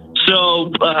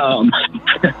 So,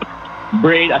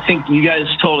 Braid, I think you guys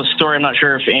told a story. I'm not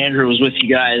sure if Andrew was with you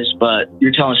guys, but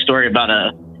you're telling a story about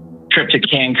a trip to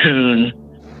Cancun,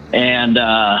 and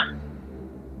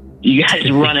you guys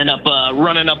running up a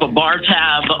bar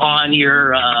tab on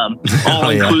your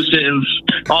all-inclusive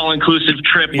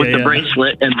trip with the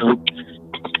bracelet and the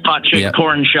hot chick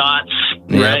pouring shots,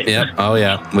 right? Yep. Oh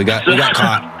yeah, we got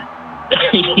caught.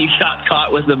 You got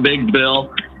caught with a big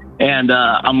bill, and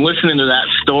I'm listening to that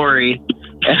story,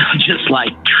 and I'm just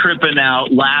like tripping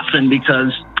out, laughing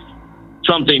because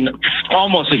something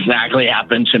almost exactly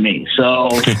happened to me. So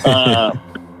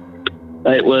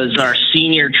it was our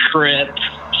senior trip,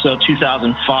 so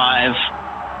 2005,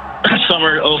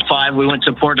 summer 2005. We went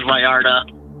to Puerto Vallarta,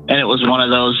 and it was one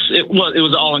of those. It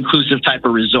was all-inclusive type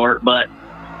of resort, but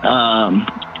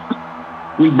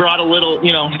we brought a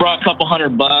couple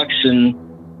 $100 and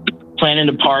planning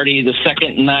to party. The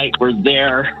second night we're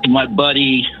there, my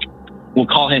buddy, we'll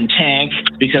call him Tank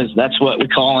because that's what we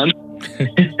call him.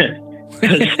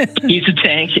 He's a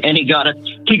tank, and he got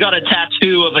a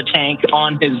tattoo of a tank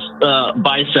on his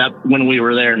bicep when we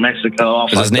were there in Mexico.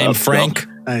 Is his name Frank?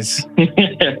 Nice.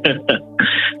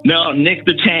 No, Nick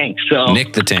the Tank. So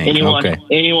Nick the Tank.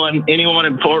 Anyone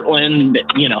in Portland,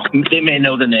 they may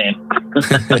know the name.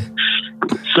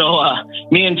 So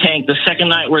me and Tank, the second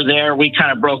night we're there, we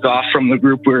kind of broke off from the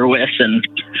group we were with, and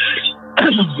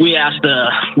we asked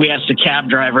the cab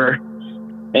driver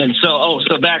And so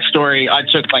backstory, I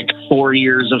took like 4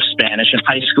 years of Spanish in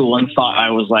high school and thought I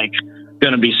was like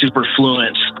going to be super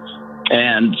fluent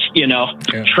and,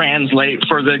 translate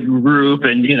for the group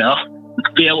and,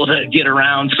 be able to get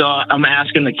around. So I'm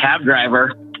asking the cab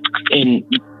driver in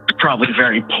probably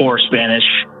very poor Spanish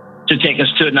to take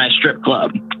us to a nice strip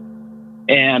club.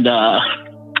 And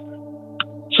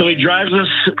so he drives us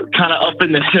kind of up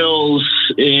in the hills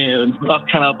and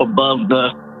up above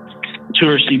the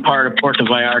touristy part of Puerto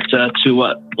Vallarta to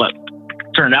what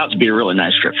turned out to be a really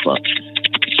nice strip club.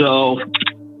 So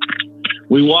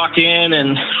we walk in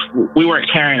and we weren't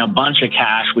carrying a bunch of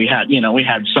cash. We had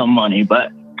some money,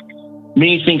 but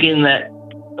me thinking that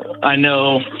I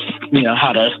know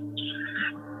how to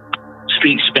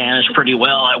speak Spanish pretty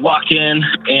well, I walk in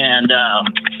and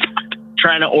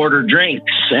trying to order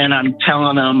drinks, and I'm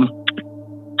telling them,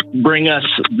 bring us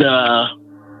the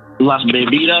Las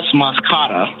Bebidas Más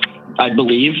Cara, I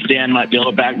believe. Dan might be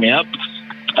able to back me up.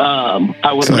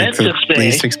 I was meant to say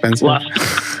least expensive.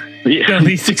 The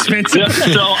least expensive.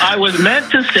 So I was meant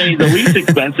to say the least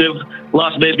expensive,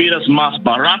 Las Bebidas Más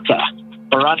Barata.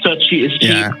 Barata is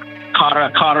cheap,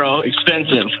 caro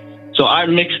expensive. So I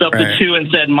mixed up the two and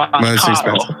said Más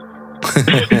Caro.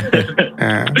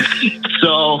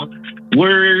 So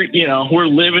we're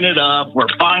living it up. We're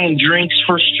buying drinks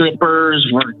for strippers.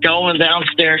 We're going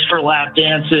downstairs for lap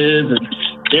dances, and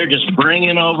they're just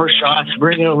bringing over shots,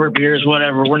 bringing over beers,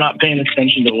 whatever. We're not paying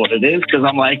attention to what it is because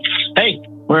I'm like, hey,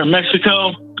 we're in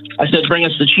Mexico. I said, bring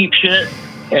us the cheap shit.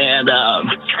 And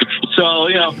so,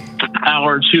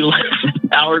 hour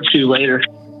or two later,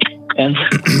 and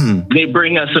they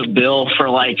bring us a bill for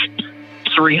like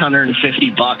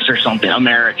 $350 or something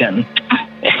American.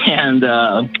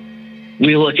 And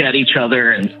we look at each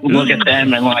other and look at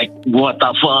them and like, what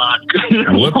the fuck?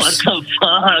 What the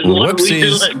fuck? What are we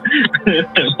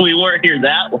doing? We weren't here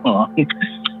that long.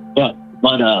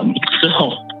 But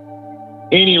so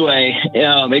anyway,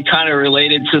 it kind of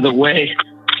related to the way,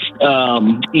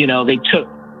 they took,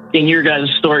 in your guys'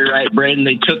 story, right, Braden,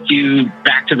 they took you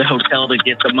back to the hotel to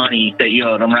get the money that you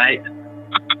owed them, right?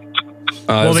 It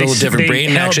was a little different.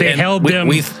 Braden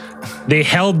They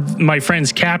held my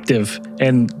friends captive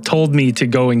and told me to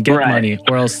go and get money,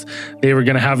 or else they were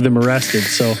going to have them arrested.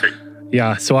 So,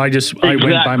 yeah. So I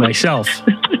went by myself.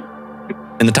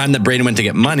 And the time that Braden went to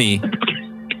get money,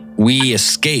 we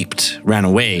ran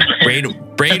away.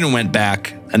 Braden went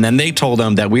back, and then they told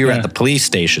him that we were at the police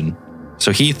station.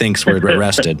 So he thinks we're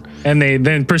arrested. And they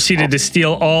then proceeded to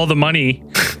steal all the money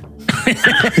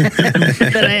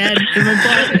that I had in my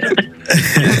pocket.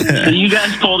 So you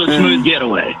guys pulled a smooth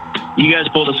getaway.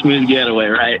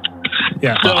 Right?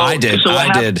 Yeah. So, I did.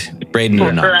 Braden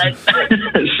did not. Right.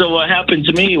 So what happened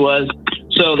to me was,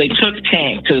 so they took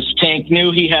Tank because Tank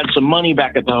knew he had some money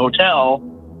back at the hotel,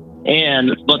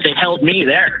 but they held me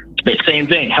there. The same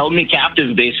thing, held me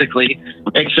captive basically,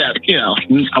 except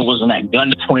I wasn't at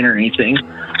gunpoint or anything.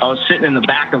 I was sitting in the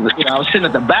back of at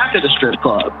the back of the strip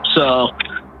club, so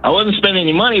I wasn't spending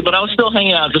any money, but I was still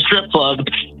hanging out at the strip club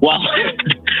while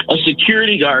a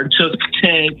security guard took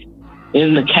Tank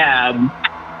in the cab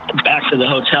back to the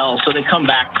hotel. So they come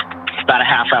back about a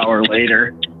half hour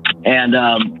later, and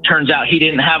turns out he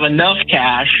didn't have enough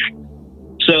cash,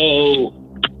 so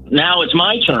now it's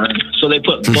my turn. So they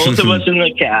put both of us in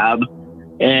the cab,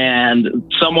 and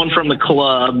someone from the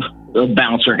club, the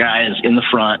bouncer guy, is in the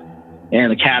front, and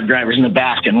the cab driver's in the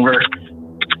back, and we're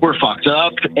fucked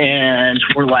up, and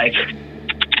we're like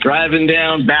driving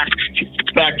down back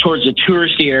towards the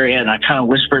touristy area, and I kind of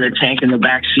whisper to Tank in the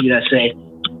back seat. I say,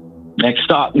 next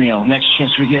stop, next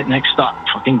chance we get, next stop,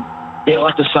 fucking bail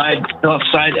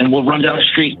outside, and we'll run down the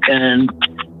street, and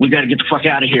we got to get the fuck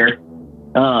out of here.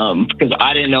 Because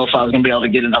I didn't know if I was going to be able to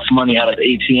get enough money out of the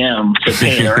ATM to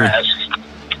pay the rest.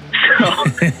 So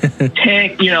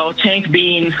Tank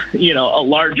being, a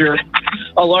larger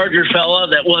fella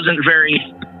that wasn't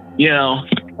very,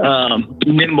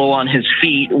 nimble on his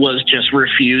feet, was just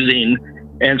refusing.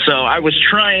 And so I was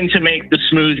trying to make the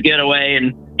smooth getaway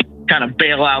and kind of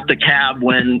bail out the cab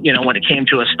when it came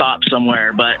to a stop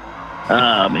somewhere, but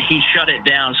he shut it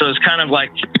down. So it's kind of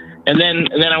like, and then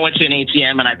I went to an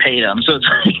ATM and I paid him. So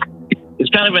it's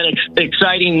kind of an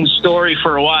exciting story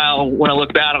for a while when I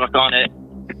look back on it.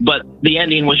 But the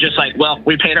ending was just like, well,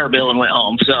 we paid our bill and went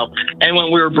home. So, and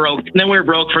when we were broke,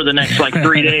 for the next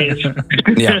 3 days.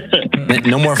 Yeah,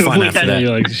 no more fun after that.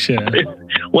 You're like, shit.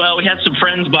 Well, we had some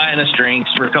friends buying us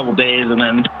drinks for a couple days, and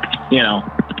then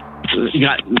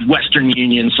got Western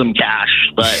Union some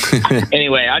cash. But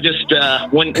anyway, I just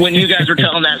when you guys were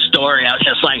telling that story, I was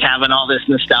just like having all this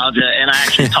nostalgia, and I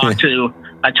actually talked to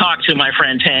my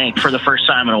friend Tank for the first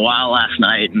time in a while last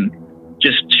night, and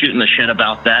just shooting the shit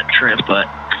about that trip. But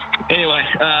anyway,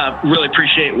 really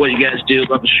appreciate what you guys do.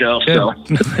 Love the show. Good. So,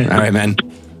 all right, man.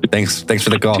 Thanks for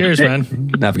the call. Cheers, man.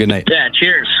 Have a good night. Yeah,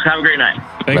 cheers. Have a great night.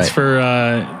 Thanks for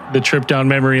the trip down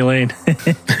memory lane.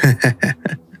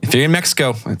 If you're in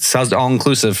Mexico, it sounds all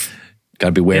inclusive. Got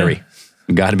to be wary. Yeah.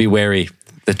 You got to be wary.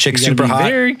 The chick's super hot.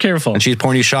 Very careful. And she's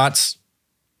pouring you shots.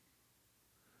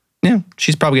 Yeah,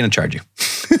 she's probably going to charge you.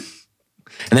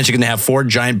 And then she's going to have 4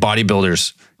 giant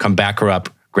bodybuilders come back her up,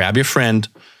 grab your friend,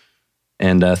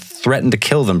 and threaten to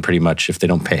kill them pretty much if they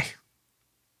don't pay.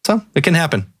 So it can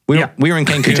happen. We were in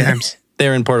Cancun. Good times.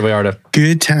 They're in Puerto Vallarta.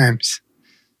 Good times.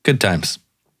 Good times.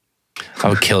 I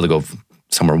would kill to go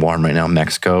somewhere warm right now,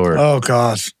 Mexico or. Oh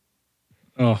gosh.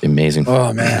 Oh, amazing.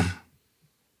 Oh man.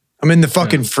 I'm in the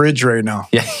fucking fridge right now.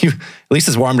 Yeah, at least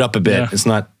it's warmed up a bit. Yeah. It's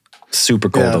not super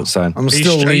cold outside. I'm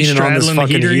still leaning on this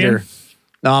fucking heater.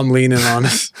 No, I'm leaning on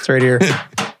it. It's right here.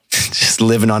 Just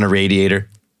living on a radiator.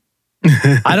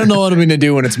 I don't know what I'm going to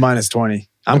do when it's minus 20.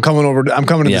 I'm coming to the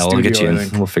studio. We'll get you in.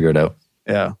 We'll figure it out.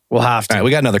 Yeah, we'll have to. All right, we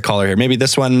got another caller here. Maybe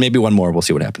this one, maybe one more. We'll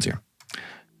see what happens here.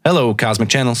 Hello, Cosmic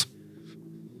Channels.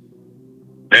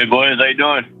 Hey, boys. How you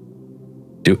doing?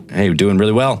 Hey, you're doing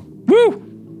really well. Woo!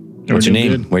 What's your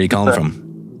name? Where are you calling from?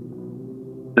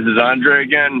 This is Andre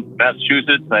again,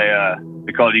 Massachusetts. I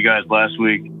called you guys last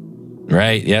week.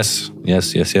 Right. Yes. What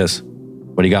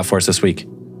do you got for us this week?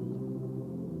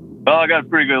 Well, I got a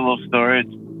pretty good little story.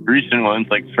 It's a recent one. It's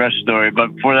like a fresh story.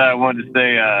 But before that, I wanted to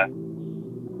say,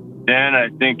 Dan, I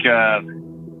think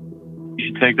you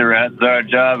should take the Rat Czar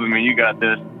job. I mean, you got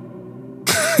this.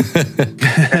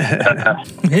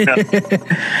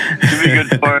 Should be good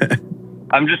sport.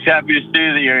 I'm just happy to see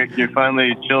that you're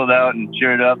finally chilled out and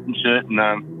cheered up and shit. And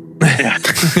yeah.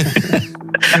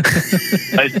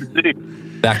 Nice to see.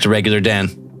 Back to regular Dan.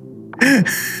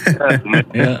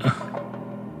 Yeah.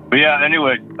 But yeah,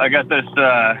 anyway, I got this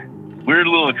weird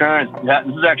little occurrence.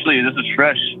 This is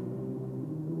fresh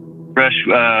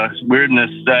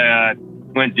weirdness. I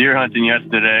went deer hunting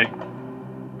yesterday.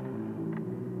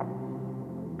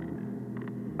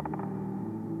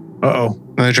 Uh-oh.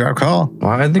 Another drop call.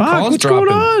 Why the call's what's dropping?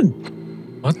 Going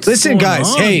on? Listen,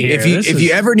 guys. Hey, if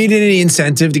you ever needed any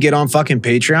incentive to get on fucking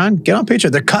Patreon, get on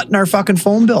Patreon. They're cutting our fucking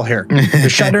phone bill here. They're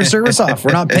shutting our service off.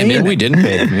 We're not paying. Maybe we didn't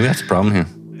pay. Maybe that's the problem here.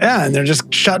 Yeah, and they're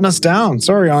just shutting us down.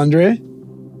 Sorry, Andre.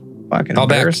 Fucking call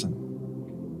embarrassing.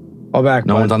 Call back.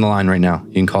 No one's on the line right now.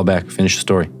 You can call back. Finish the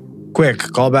story. Quick.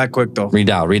 Call back quick, though.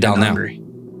 Redial now.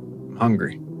 I'm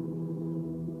hungry.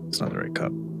 It's not the right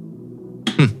cup.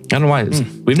 I don't know why.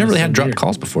 We've never really had dropped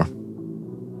calls before.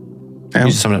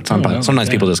 Sometimes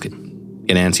people just get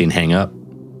antsy and hang up.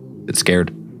 Get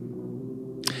scared.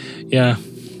 Yeah.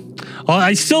 Oh,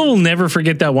 I still will never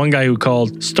forget that one guy who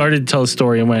called, started to tell a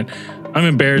story and went, I'm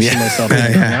embarrassing myself.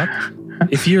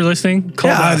 If you're listening,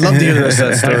 call back. I'd love to hear the rest of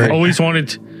that story. I always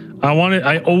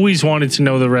wanted to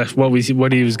know the rest, what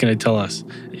he was going to tell us.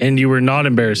 And you were not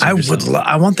embarrassing yourself.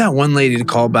 I want that one lady to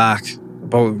call back.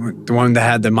 About the one that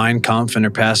had the Mein Kampf in her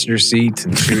passenger seat.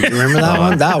 And remember that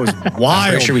one? That was wild.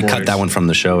 I'm pretty sure we cut that one from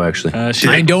the show, actually.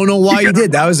 I don't know why you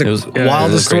did. That was the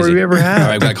wildest story we ever had. All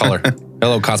right, we got a caller.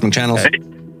 Hello, Cosmic Channels. Hey.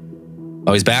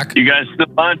 Oh, he's back? You guys still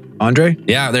on? Andre?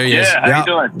 Yeah, there he is. Yeah, how you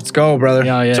doing? Let's go, brother.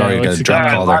 Yeah. Sorry, you got a drop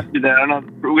call there. I don't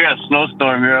know. We got a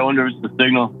snowstorm here. I wonder if it's the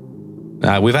signal.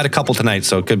 We've had a couple tonight,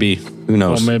 so it could be. Who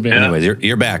knows? Well, maybe. Anyways,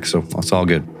 you're back, so it's all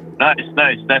good. Nice.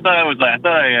 I thought I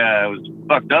was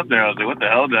fucked up there. I was like, what the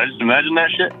hell? Did I just imagine that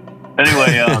shit?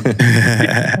 Anyway,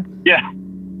 yeah.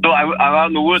 So I'm out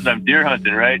in the woods. I'm deer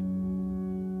hunting, right?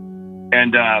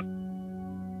 And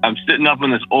I'm sitting up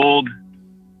on this old.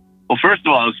 Well, first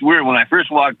of all, it's weird. When I first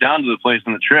walked down to the place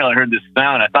on the trail, I heard this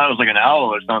sound. I thought it was like an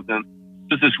owl or something.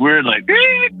 Just this weird, like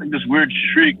this weird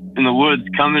shriek in the woods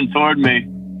coming toward me.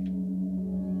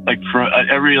 Like for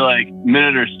every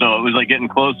minute or so, it was like getting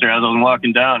closer as I was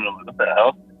walking down. I'm like, what the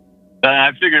hell? And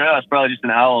I figured out it's probably just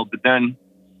an owl. But then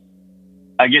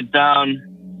I get down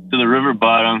to the river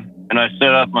bottom and I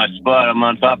set up my spot. I'm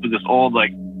on top of this old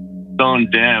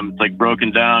stone dam. It's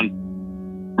broken down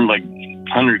from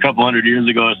a couple hundred years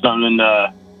ago or something. And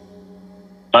I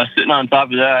was sitting on top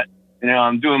of that.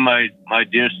 I'm doing my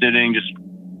deer sitting, just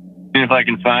seeing if I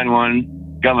can find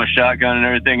one. Got my shotgun and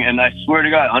everything. And I swear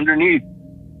to God, underneath.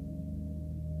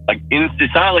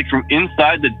 It sounded like from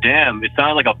inside the dam. It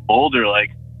sounded like a boulder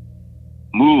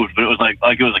moved, but it was like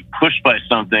it was pushed by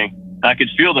something. I could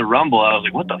feel the rumble. I was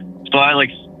like, what the? So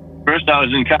first I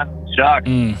was in kind of shock.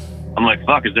 I'm like,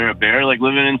 fuck, is there a bear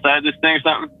living inside this thing or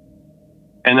something?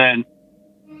 And then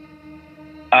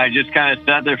I just kind of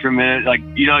sat there for a minute.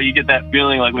 You get that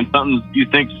feeling when you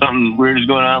think something weird is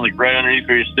going on, right underneath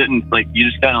where you're sitting. You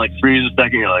just kind of freeze a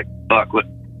second. You're like, fuck? What?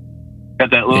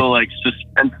 Got that little like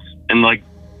suspense and like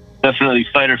definitely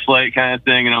fight or flight kind of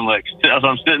thing. And I'm like, as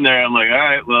I'm sitting there, I'm like, all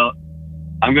right, well,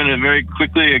 I'm going to very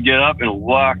quickly get up and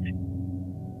walk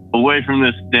away from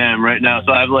this dam right now.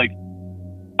 So I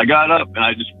got up and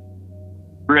I just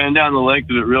ran down the length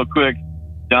of it real quick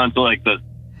down to like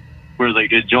where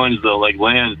like it joins the like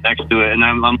land next to it. And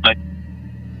I'm like,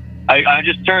 I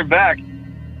just turned back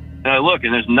and I look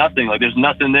and there's nothing. Like there's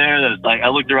nothing there. There's like, I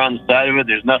looked around the side of it.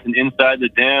 There's nothing inside the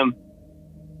dam.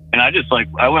 And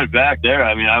I went back there.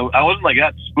 I mean, I wasn't like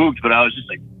that spooked, but I was just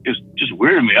like, it was just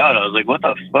weirding me out. I was like, what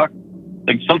the fuck?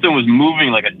 Like something was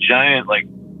moving, like a giant, like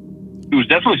it was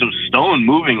definitely some stone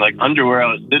moving, like under where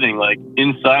I was sitting, like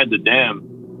inside the dam.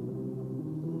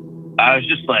 I was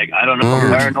just like, I don't know,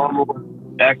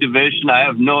 paranormal activation. I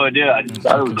have no idea. I just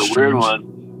thought it was a weird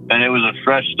one, and it was a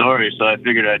fresh story, so I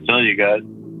figured I'd tell you guys.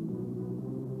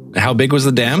 How big was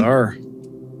the dam?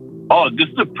 Oh, this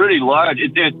is a pretty large.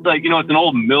 It's like, it's an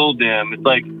old mill dam. It's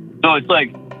like, so it's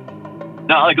like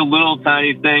not like a little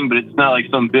tiny thing, but it's not like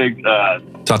some big.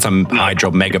 It's not some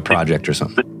hydro mega project or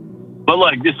something. But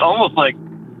like this, almost like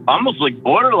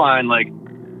borderline like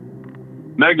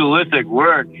megalithic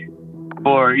work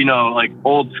for like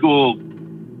old school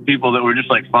people that were just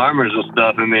like farmers and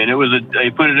stuff. I mean, they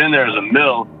put it in there as a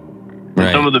mill.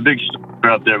 Right. Some of the big stuff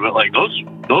are up there, but like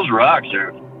those rocks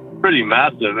are pretty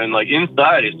massive, and like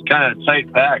inside it's kind of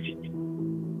tight packed.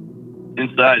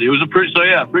 Inside it was pretty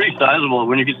sizable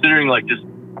when you're considering like just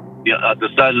the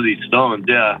size of these stones.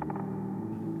 Yeah.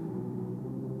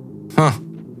 Huh.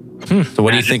 So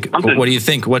what do you think? What do you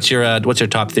think? What's your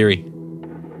top theory?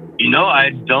 I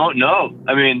don't know.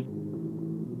 I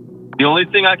mean, the only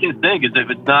thing I can think is if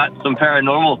it's not some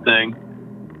paranormal thing,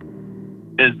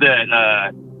 is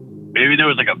that maybe there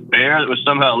was like a bear that was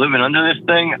somehow living under this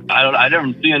thing. I never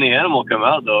see any animal come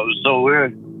out though. It was so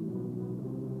weird.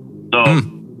 So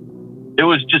it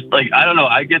was just like, I don't know.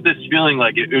 I get this feeling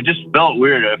like it just felt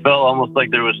weird. It felt almost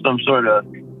like there was some sort of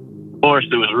force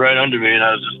that was right under me, and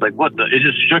I was just like, what the? It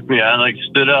just shook me. I like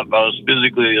stood up. I was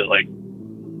physically like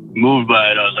moved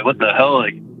by it. I was like, what the hell?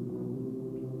 Like,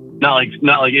 not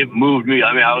like it moved me.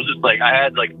 I mean, I was just like, I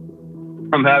had like,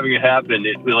 from having it happen,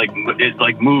 it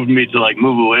moved me to like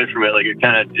move away from it. Like it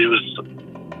was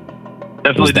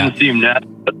definitely didn't seem natural.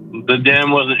 The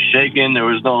dam wasn't shaking. There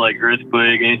was no like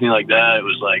earthquake, anything like that. It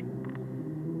was like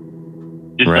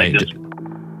just right. like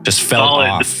just felt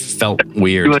off. Felt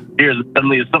weird.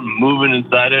 Suddenly, something moving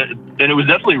inside it, and it was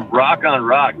definitely rock on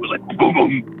rock. It was like boom,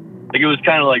 boom. Like it was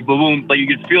kind of like boom, boom. Like you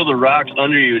could feel the rocks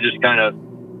under you, just kind of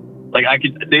like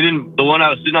the one I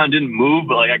was sitting on didn't move,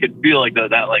 but like I could feel like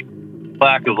that like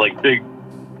plaque of like big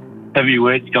heavy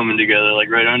weights coming together like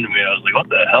right under me. I was like, what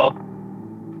the hell?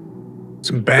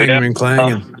 Some banging and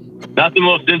clanging. Not the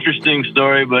most interesting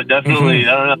story, but definitely,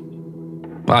 I don't know.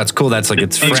 Wow, it's cool. That's like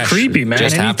it's fresh. It's creepy, man.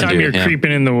 Just Anytime you're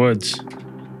creeping in the woods.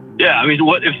 Yeah, I mean,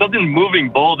 what if something's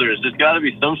moving boulders? There's got to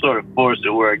be some sort of force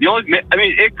at work.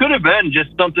 It could have been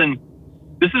just something.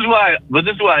 This is why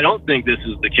I don't think this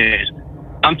is the case.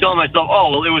 I'm telling myself, oh,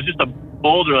 well, it was just a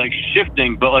boulder like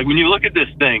shifting. But like when you look at this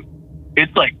thing,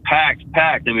 it's like packed.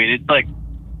 I mean, it's like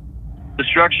the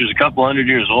structure's a couple hundred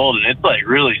years old, and it's like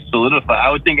really solidified. I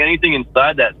would think anything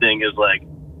inside that thing is like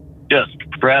just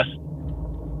pressed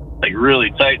like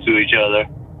really tight to each other.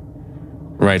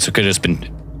 Right. So it could have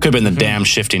been the dam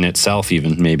shifting itself,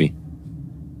 even maybe.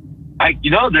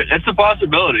 It's a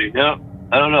possibility. Yeah,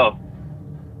 I don't know.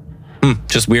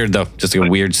 Just weird though. Just like a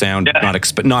weird sound. Yeah. Not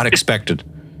expected.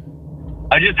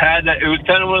 I just had that. It was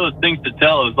kind of one of those things to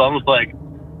tell. It was almost like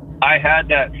I had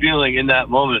that feeling in that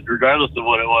moment, regardless of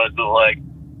what it was. But like,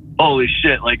 holy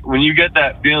shit! Like when you get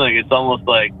that feeling, it's almost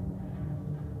like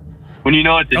when you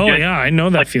know it's. Yeah, I know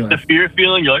that like, feeling. The fear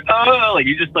feeling. You're like, oh, like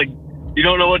you just like. You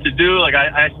don't know what to do. Like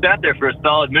I sat there for a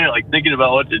solid minute, like thinking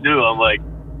about what to do. I'm like,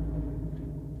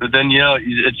 but then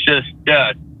it's just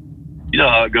you know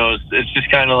how it goes. It's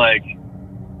just kind of like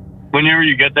whenever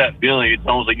you get that feeling, it's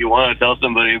almost like you want to tell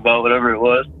somebody about whatever it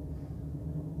was.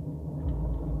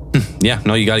 Yeah,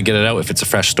 no, you got to get it out if it's a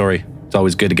fresh story. It's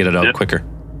always good to get it out quicker.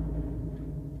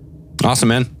 Awesome,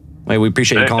 man. Hey, we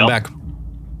appreciate you calling back.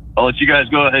 I'll let you guys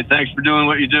go. Hey, thanks for doing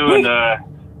what you do, and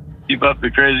keep up the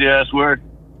crazy ass work.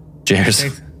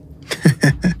 Cheers.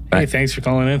 Hey, thanks for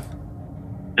calling in.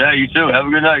 Yeah, you too. Have a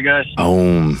good night, guys.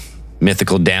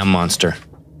 Mythical dam monster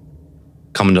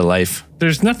coming to life.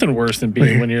 There's nothing worse than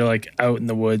being when you're like out in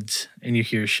the woods and you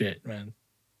hear shit, man.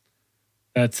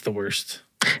 That's the worst.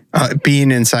 Being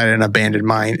inside an abandoned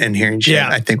mine and hearing shit,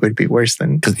 I think would be worse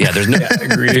than. There's no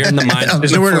fear in the mine.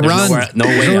 There's nowhere to run. No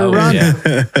way out. Run.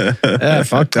 Yeah,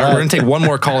 fuck that. We're going to take one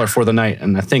more caller for the night,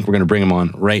 and I think we're going to bring him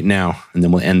on right now, and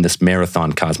then we'll end this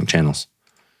marathon, Cosmic Channels.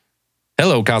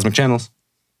 Hello, Cosmic Channels.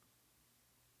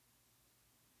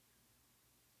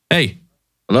 Hey.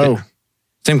 Hello.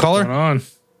 Same caller? What's going on?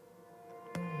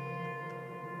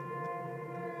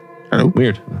 Hello.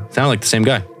 Weird. Sound like the same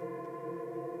guy.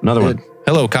 Another one.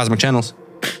 Hello, Cosmic Channels.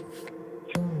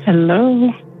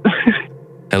 Hello.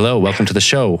 Hello, welcome to the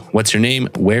show. What's your name?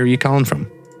 Where are you calling from?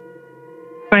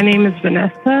 My name is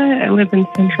Vanessa. I live in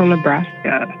central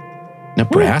Nebraska.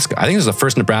 Nebraska? I think this is the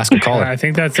first Nebraska caller. I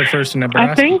think that's the first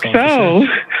Nebraska I think call, so.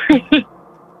 sure.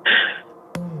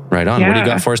 Right on. What do you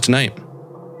got for us tonight?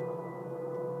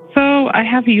 So I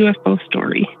have a UFO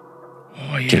story.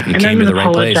 Oh, yeah. You came to the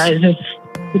right place.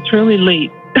 It's really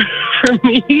late for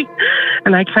me.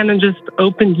 And I kind of just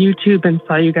opened YouTube and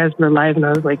saw you guys were live, and I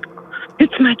was like,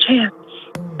 it's my chance.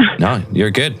 No, you're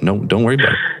good. No, don't worry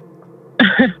about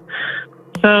it.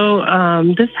 So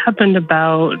this happened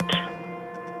about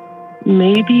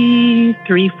maybe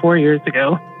 3-4 years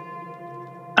ago.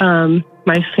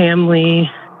 My family,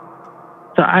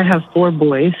 so I have 4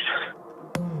 boys,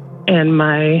 and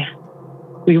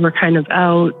we were kind of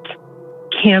out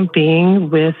camping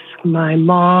with my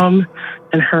mom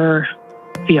and her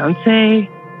fiance.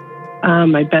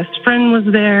 My best friend was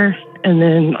there, and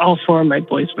then all 4 of my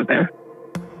boys were there.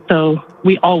 So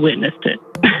we all witnessed it.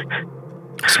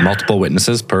 So multiple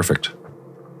witnesses, perfect.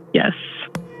 Yes.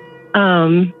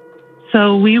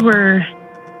 So we were,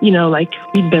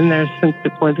 we'd been there since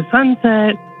before the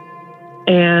sunset,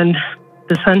 and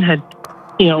the sun had,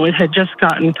 it had just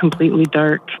gotten completely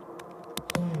dark.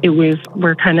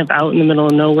 We're kind of out in the middle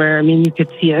of nowhere. I mean, you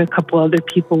could see a couple other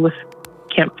people with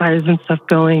campfires and stuff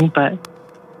going, but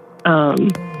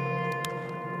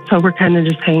so we're kind of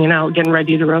just hanging out, getting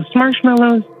ready to roast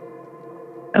marshmallows.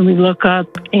 And we look up,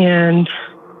 and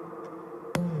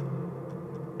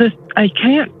I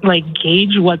can't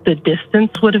gauge what the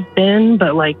distance would have been,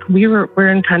 but we're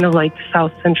in kind of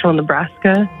south central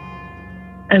Nebraska,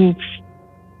 and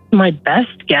my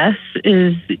best guess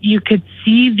is you could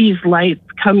see these lights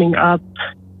coming up,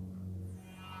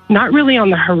 not really on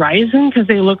the horizon, because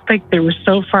they looked like they were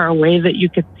so far away that you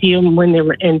could see them when they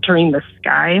were entering the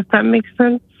sky, if that makes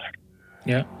sense.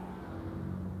 Yeah.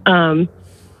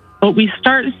 But we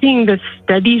start seeing this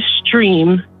steady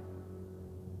stream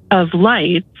of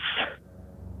lights.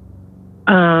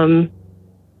 And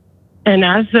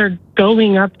as they're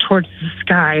going up towards the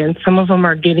sky, and some of them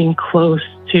are getting close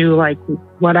to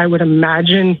what I would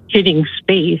imagine hitting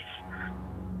space,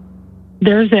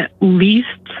 there's at least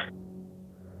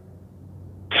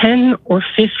 10 or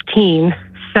 15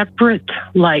 separate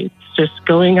lights just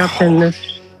going up in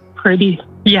this pretty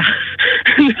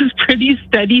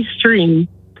steady stream.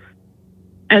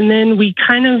 And then we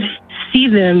kind of see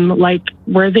them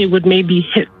where they would maybe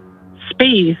hit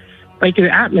space, the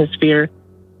atmosphere,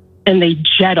 and they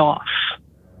jet off.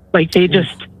 They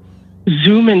just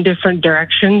zoom in different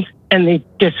directions and they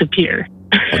disappear.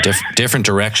 Different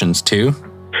directions too?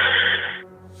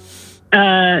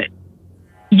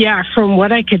 Yeah, from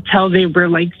what I could tell, they were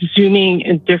zooming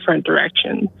in different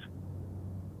directions.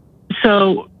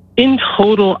 So in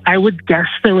total, I would guess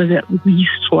there was at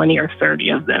least 20 or 30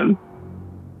 of them.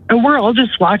 And we're all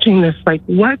just watching this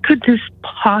what could this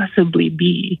possibly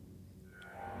be?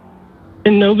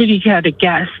 And nobody had a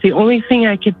guess. The only thing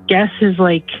I could guess is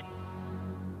I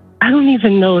don't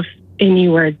even know if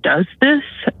anywhere does this.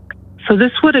 So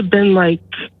this would have been let's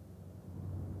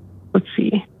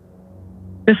see.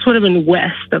 This would have been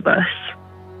west of us.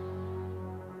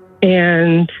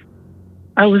 And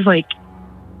I was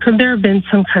could there have been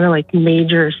some kind of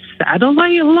major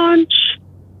satellite launch?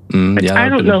 I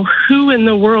don't know who in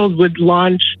the world would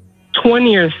launch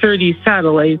 20 or 30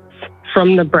 satellites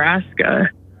from Nebraska.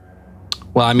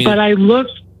 Well, I mean, but I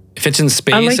looked. If it's in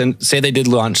space, and say they did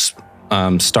launch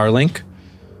Starlink,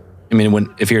 I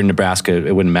mean, if you're in Nebraska,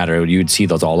 it wouldn't matter. You'd see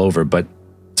those all over. But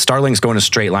Starlink's going a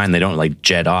straight line. They don't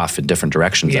jet off in different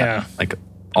directions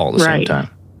all at the same time.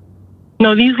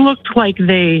 No, these looked like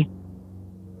they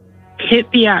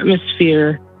hit the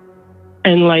atmosphere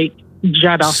and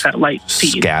jet off at light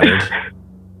speed. Scattered.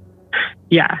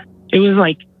 Yeah. It was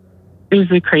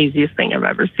the craziest thing I've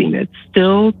ever seen. It's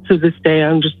still to this day,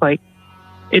 I'm just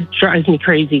it drives me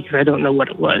crazy because I don't know what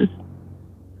it was.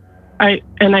 I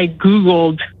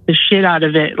Googled the shit out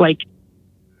of it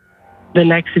the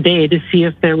next day to see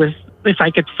if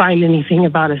I could find anything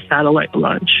about a satellite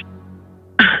launch.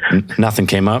 Nothing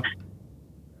came up?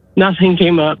 Nothing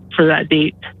came up for that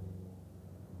date.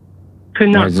 Could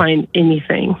not find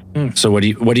anything. So what do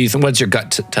you think? What's your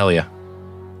gut tell you?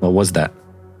 What was that?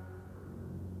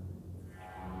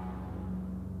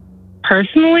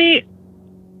 Personally,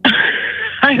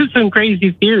 I have some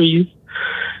crazy theories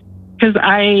because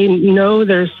I know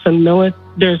there's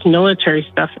there's military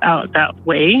stuff out that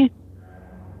way,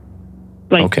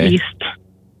 like East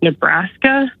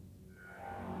Nebraska,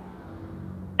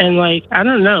 and like I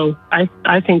don't know.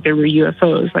 I think they were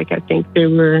UFOs. Like I think they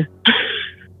were.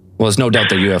 Well, there's no doubt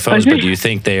they're UFOs, but do you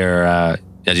think they're,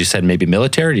 as you said, maybe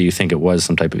military? Or do you think it was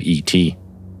some type of ET?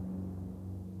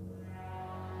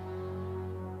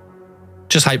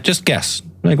 Just guess.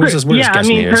 Like, we're just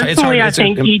guessing here. Personally, I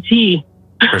think ET.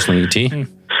 Personally, ET?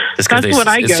 That's what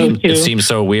I go to. It seems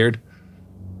so weird.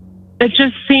 It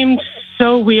just seemed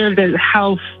so weird that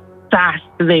how fast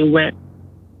they went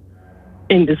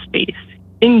into space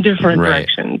in different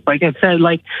directions. Like I said,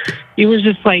 like it was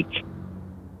just like,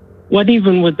 what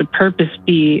even would the purpose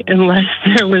be unless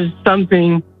there was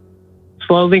something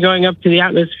slowly going up to the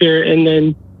atmosphere and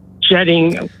then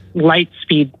jetting light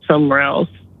speed somewhere else?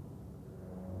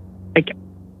 Like,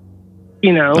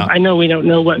 I know we don't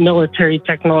know what military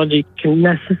technology can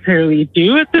necessarily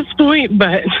do at this point,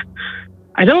 but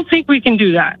I don't think we can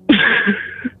do that.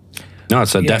 No,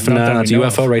 it's a definite it's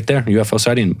UFO right there. UFO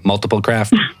sighting, multiple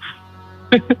craft.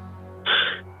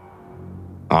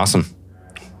 Awesome.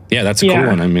 Yeah, that's a cool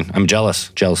one. I mean, I'm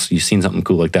jealous. You've seen something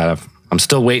cool like that. I'm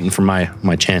still waiting for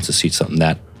my chance to see something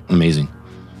that amazing.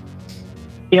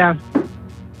 Yeah.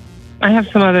 I have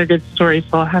some other good stories,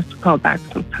 so I'll have to call back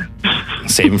sometime.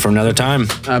 Save them for another time.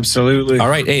 Absolutely. All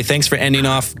right. Hey, thanks for ending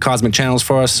off Cosmic Channels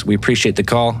for us. We appreciate the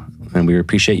call, and we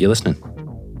appreciate you listening.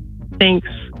 Thanks.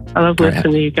 I love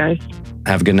listening to you guys.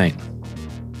 Have a good night.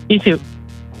 You too.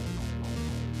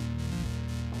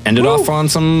 Ended off on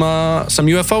some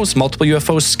UFOs, multiple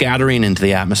UFOs scattering into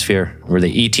the atmosphere, or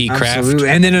the ET craft. Absolutely.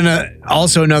 And then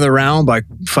also another round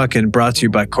brought to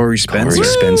you by Corey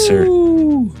Spencer.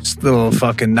 Just a little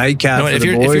fucking nightcap for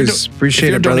the boys.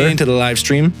 Appreciate it, brother. If you're donating to the live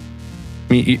stream,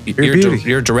 I mean,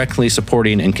 you're directly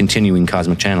supporting and continuing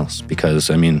Cosmic Channels because,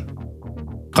 I mean,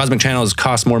 Cosmic Channels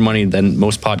cost more money than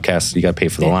most podcasts. You got to pay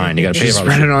for the line. You got to pay for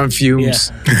running on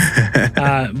fumes.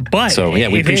 Yeah. But so we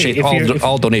appreciate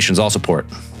all donations, all support.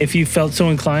 If you felt so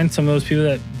inclined, some of those people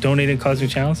that donated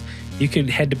Cosmic Channels, you could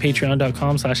head to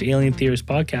patreon.com/Alien Theorist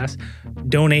Podcast,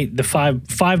 donate the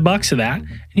 $5 of that, and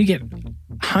you get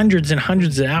hundreds and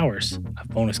hundreds of hours of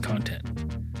bonus content.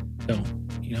 So,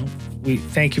 we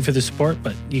thank you for the support,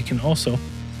 but you can also,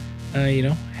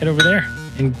 head over there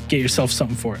and get yourself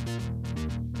something for it.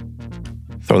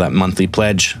 Throw that monthly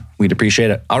pledge. We'd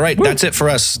appreciate it. All right, That's it for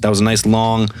us. That was a nice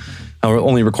long, we're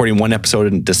only recording one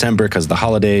episode in December because of the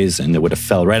holidays, and it would have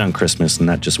fell right on Christmas, and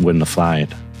that just wouldn't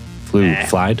have flew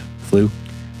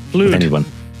with anyone.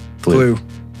 Flew.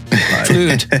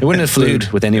 It wouldn't have flewed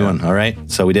with anyone, all right?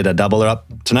 So we did a double up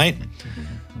tonight.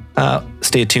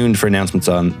 Stay tuned for announcements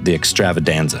on the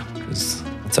extravaganza. It's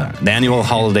the annual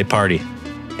holiday party.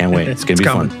 Can't wait. It's going to be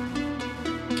fun.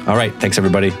 All right. Thanks,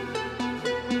 everybody.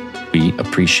 We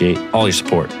appreciate all your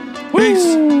support. Peace.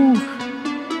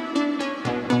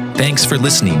 Thanks for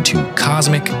listening to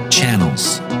Cosmic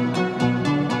Channels.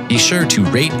 Be sure to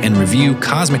rate and review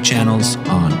Cosmic Channels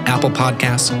on Apple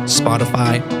Podcasts,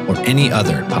 Spotify, or any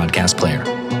other podcast player.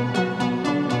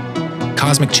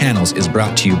 Cosmic Channels is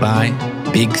brought to you by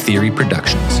Big Theory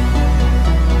Productions.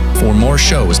 For more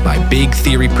shows by Big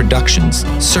Theory Productions,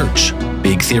 search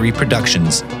Big Theory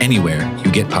Productions anywhere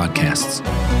you get podcasts.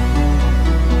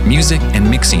 Music and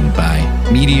mixing by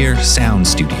Meteor Sound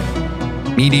Studio.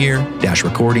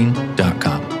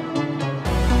 Meteor-recording.com.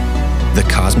 The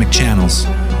Cosmic Channels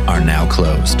are now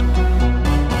closed.